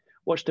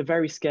 Watched a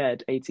very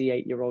scared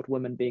 88-year-old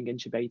woman being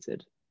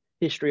intubated.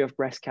 History of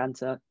breast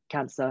cancer,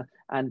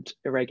 and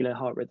irregular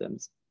heart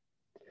rhythms.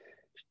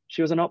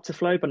 She was on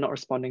Optiflow but not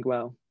responding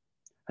well.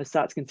 Her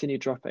sats continued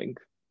dropping,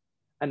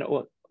 and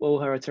all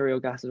her arterial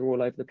gases were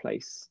all over the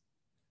place.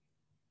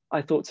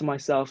 I thought to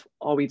myself,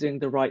 are we doing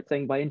the right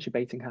thing by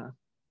intubating her?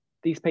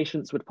 These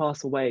patients would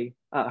pass away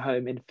at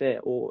home in fear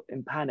or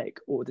in panic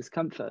or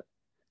discomfort,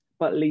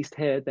 but at least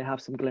here they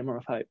have some glimmer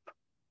of hope.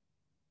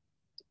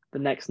 The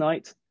next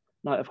night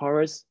of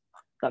horrors,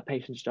 that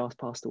patient just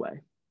passed away.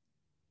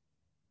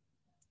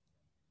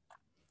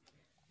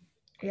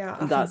 Yeah,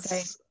 and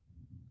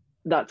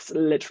that's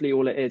literally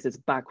all it is. It's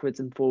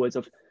backwards and forwards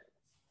of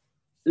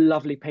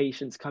lovely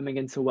patients coming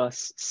into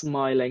us,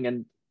 smiling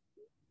and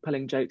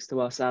pulling jokes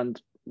to us,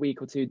 and a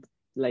week or two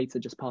later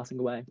just passing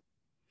away.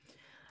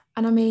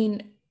 And I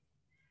mean,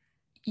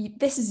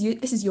 this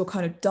is your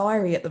kind of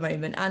diary at the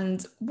moment,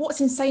 and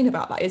what's insane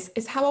about that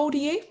is how old are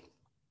you?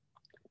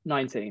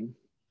 19.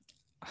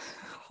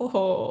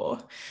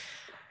 Oh,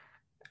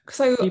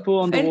 so people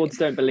on the wards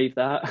don't believe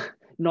that.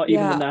 Not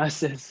even the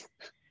nurses.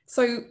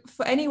 So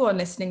for anyone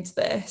listening to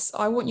this,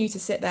 I want you to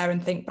sit there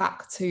and think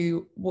back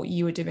to what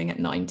you were doing at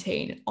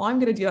 19. I'm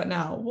going to do that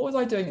now. What was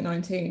I doing at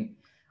 19?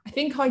 I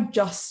think I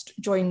just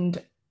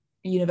joined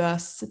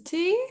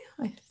university.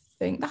 I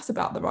think that's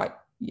about the right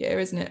year,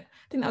 isn't it?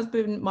 I think that was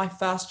been my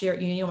first year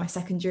at uni or my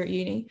second year at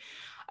uni.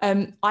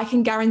 I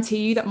can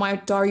guarantee you that my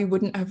diary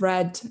wouldn't have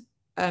read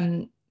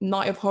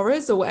Night of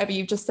Horrors or whatever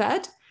you've just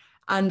said.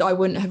 And I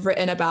wouldn't have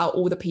written about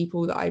all the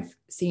people that I've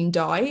seen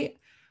die.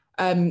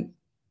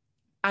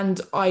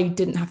 And I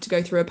didn't have to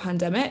go through a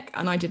pandemic,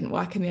 and I didn't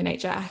work in the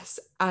NHS.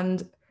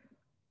 And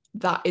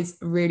that is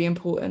really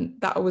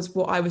important. That was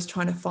what I was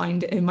trying to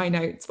find in my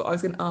notes. What I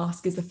was going to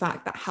ask is the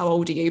fact that how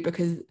old are you?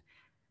 Because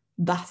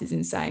that is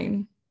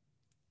insane.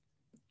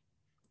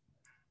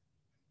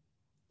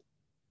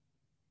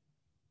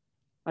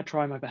 I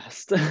try my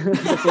best.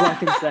 That's all I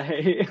can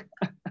say.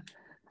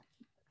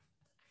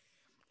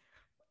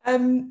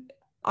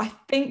 I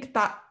think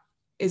that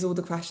is all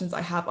the questions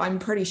I have. I'm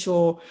pretty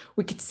sure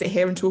we could sit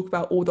here and talk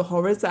about all the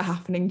horrors that are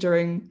happening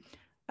during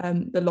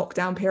the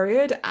lockdown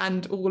period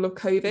and all of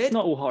COVID. It's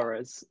not all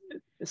horrors.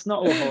 It's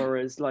not all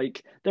horrors.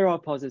 Like, there are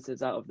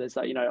positives out of this.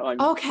 That,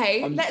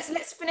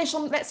 let's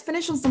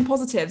finish on some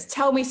positives.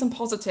 Tell me some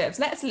positives.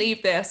 Let's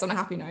leave this on a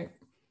happy note.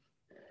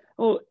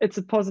 Well, it's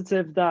a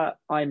positive that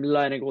I'm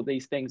learning all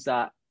these things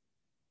that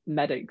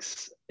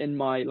medics in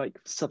my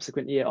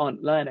subsequent year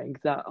aren't learning,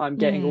 that I'm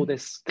getting all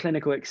this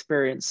clinical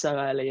experience so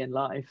early in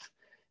life,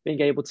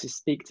 being able to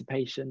speak to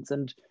patients.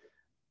 And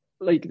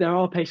there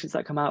are patients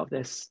that come out of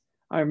this.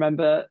 I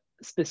remember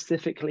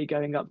specifically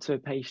going up to a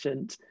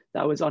patient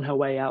that was on her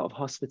way out of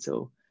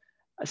hospital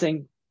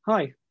saying,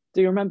 "Hi,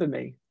 do you remember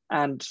me?"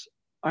 And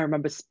I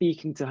remember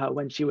speaking to her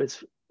when she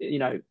was,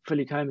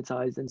 fully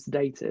comatized and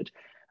sedated.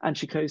 And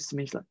she goes to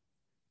me, she's like,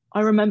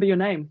 "I remember your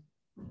name.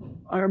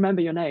 I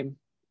remember your name.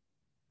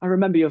 I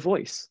remember your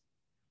voice."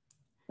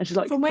 And she's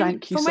like, From when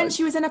thank you so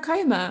she was in a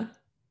coma?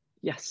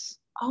 Yes.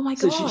 Oh my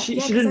So God. Yeah, she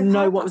because I've didn't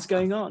know heard what that was stuff.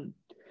 going on.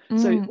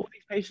 So Mm. all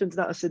these patients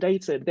that are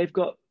sedated, they've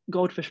got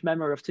goldfish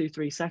memory of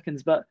 2-3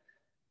 seconds, but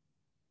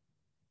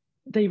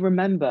they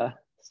remember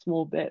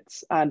small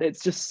bits. And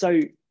it's just so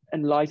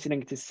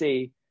enlightening to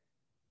see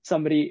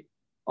somebody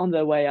on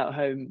their way out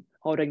home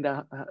holding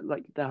their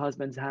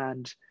husband's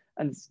hand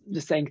and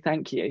just saying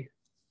thank you.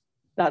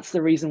 That's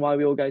the reason why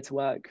we all go to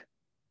work.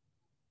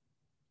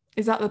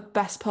 Is that the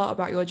best part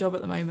about your job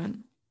at the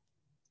moment?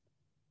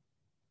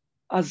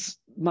 As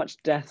much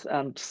death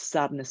and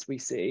sadness we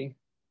see,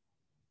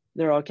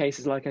 there are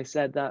cases, like I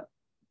said, that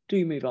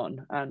do move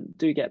on and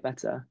do get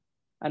better.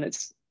 And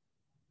that's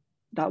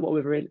what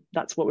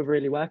we're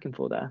really working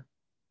for there.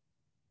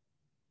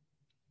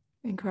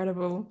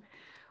 Incredible.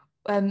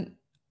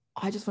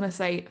 I just want to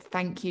say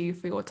thank you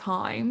for your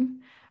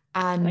time.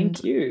 And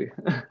Thank you.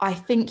 I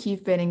think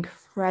you've been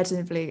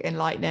incredibly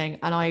enlightening.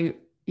 And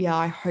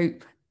I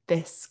hope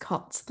this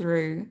cuts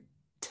through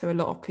to a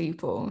lot of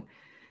people.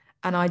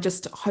 And I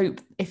just hope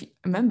if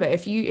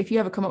you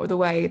ever come up with a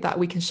way that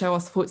we can show our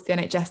support to the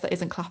NHS that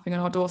isn't clapping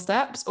on our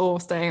doorsteps or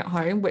staying at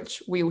home,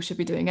 which we all should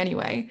be doing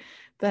anyway,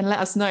 then let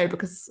us know,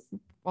 because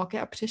I'll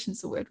get a petition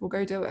sorted. We'll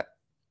go do it.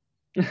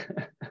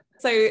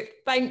 So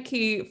thank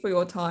you for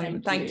your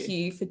time. Thank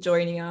you for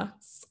joining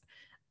us.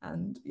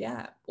 And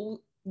yeah,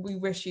 we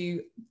wish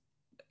you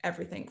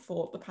everything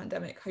for the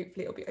pandemic.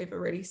 Hopefully it'll be over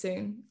really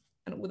soon,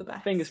 and all the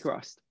best. Fingers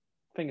crossed.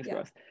 Fingers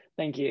crossed.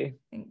 Thank you.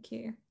 Thank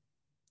you.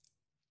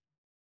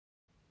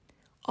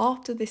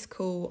 After this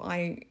call,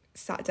 I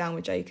sat down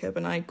with Jacob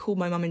and I called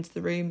my mum into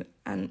the room.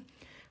 And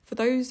for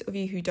those of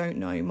you who don't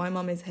know, my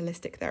mum is a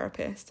holistic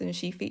therapist and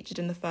she featured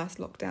in the first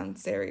lockdown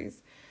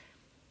series.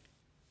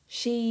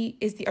 She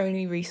is the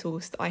only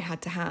resource that I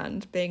had to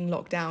hand, being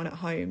locked down at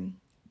home.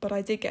 But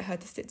I did get her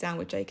to sit down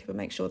with Jacob and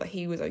make sure that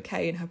he was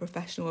okay in her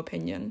professional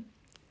opinion.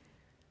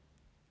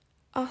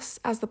 Us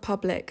as the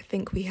public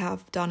think we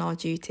have done our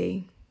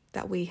duty,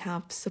 that we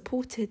have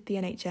supported the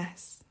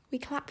NHS. We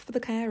clapped for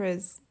the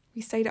carers.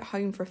 We stayed at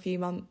home for a few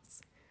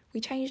months. We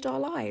changed our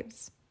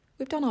lives.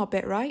 We've done our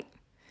bit, right?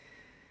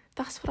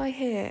 That's what I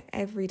hear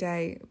every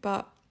day.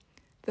 But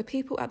the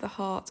people at the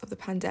heart of the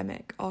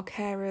pandemic, our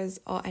carers,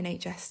 our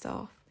NHS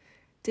staff,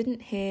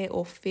 didn't hear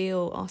or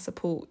feel our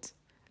support.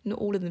 Not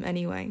all of them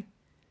anyway.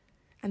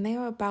 And they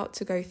are about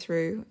to go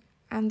through,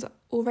 and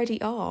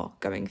already are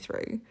going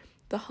through,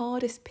 the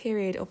hardest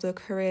period of their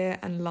career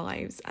and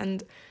lives.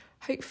 And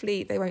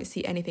hopefully they won't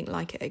see anything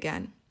like it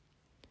again.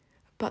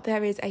 But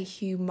there is a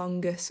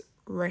humongous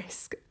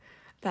risk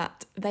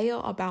that they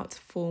are about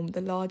to form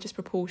the largest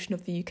proportion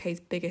of the UK's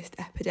biggest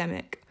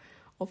epidemic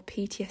of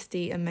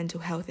PTSD and mental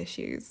health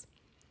issues.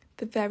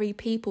 The very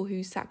people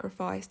who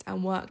sacrificed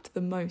and worked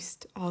the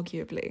most,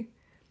 arguably.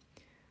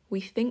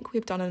 We think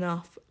we've done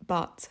enough,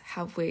 but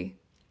have we?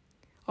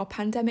 Our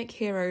pandemic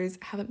heroes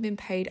haven't been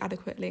paid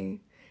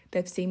adequately.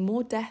 They've seen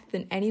more death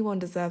than anyone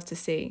deserves to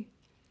see.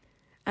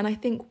 And I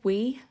think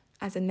we,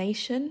 as a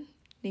nation,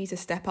 need to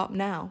step up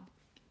now.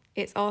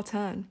 It's our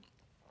turn.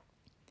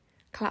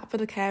 Clap for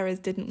the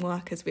carers didn't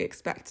work as we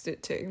expected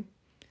it to.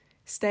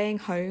 Staying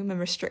home and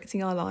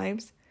restricting our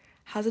lives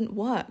hasn't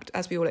worked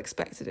as we all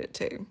expected it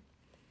to.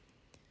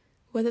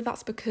 Whether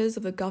that's because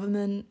of the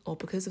government or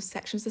because of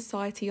sections of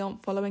society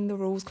aren't following the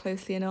rules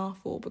closely enough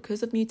or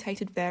because of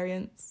mutated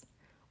variants,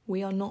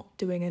 we are not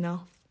doing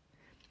enough.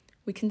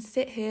 We can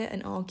sit here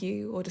and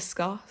argue or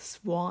discuss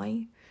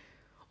why,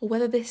 or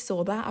whether this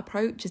or that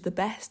approach is the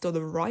best or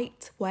the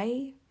right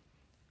way,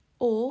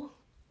 or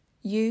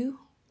you,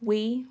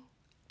 we,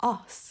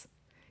 us,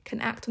 can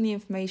act on the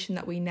information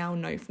that we now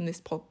know from this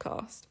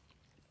podcast.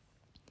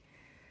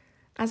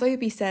 As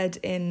Obi said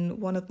in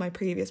one of my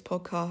previous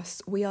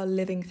podcasts, we are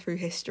living through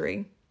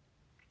history.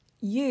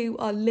 You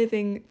are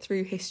living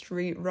through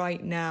history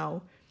right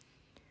now.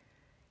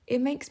 It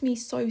makes me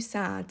so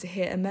sad to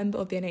hear a member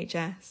of the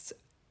NHS,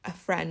 a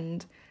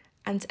friend,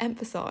 and to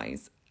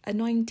emphasise a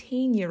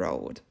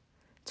 19-year-old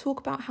talk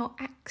about how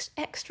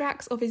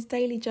extracts of his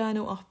daily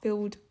journal are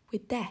filled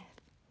with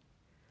death.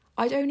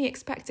 I'd only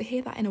expect to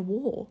hear that in a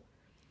war.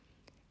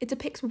 It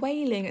depicts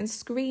wailing and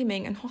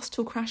screaming and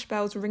hospital crash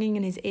bells ringing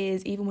in his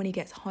ears even when he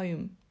gets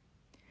home.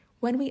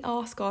 When we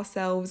ask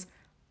ourselves,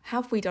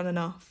 have we done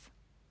enough?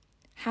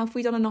 Have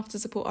we done enough to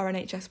support our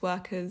NHS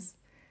workers?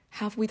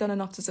 Have we done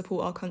enough to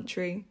support our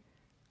country?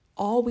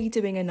 Are we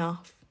doing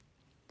enough?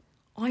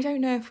 I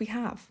don't know if we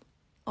have.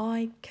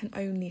 I can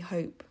only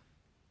hope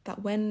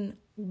that when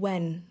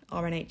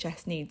our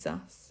NHS needs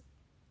us,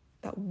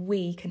 that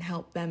we can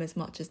help them as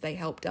much as they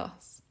helped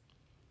us.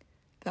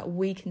 That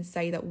we can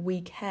say that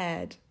we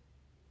cared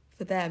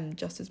for them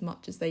just as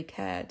much as they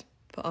cared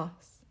for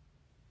us.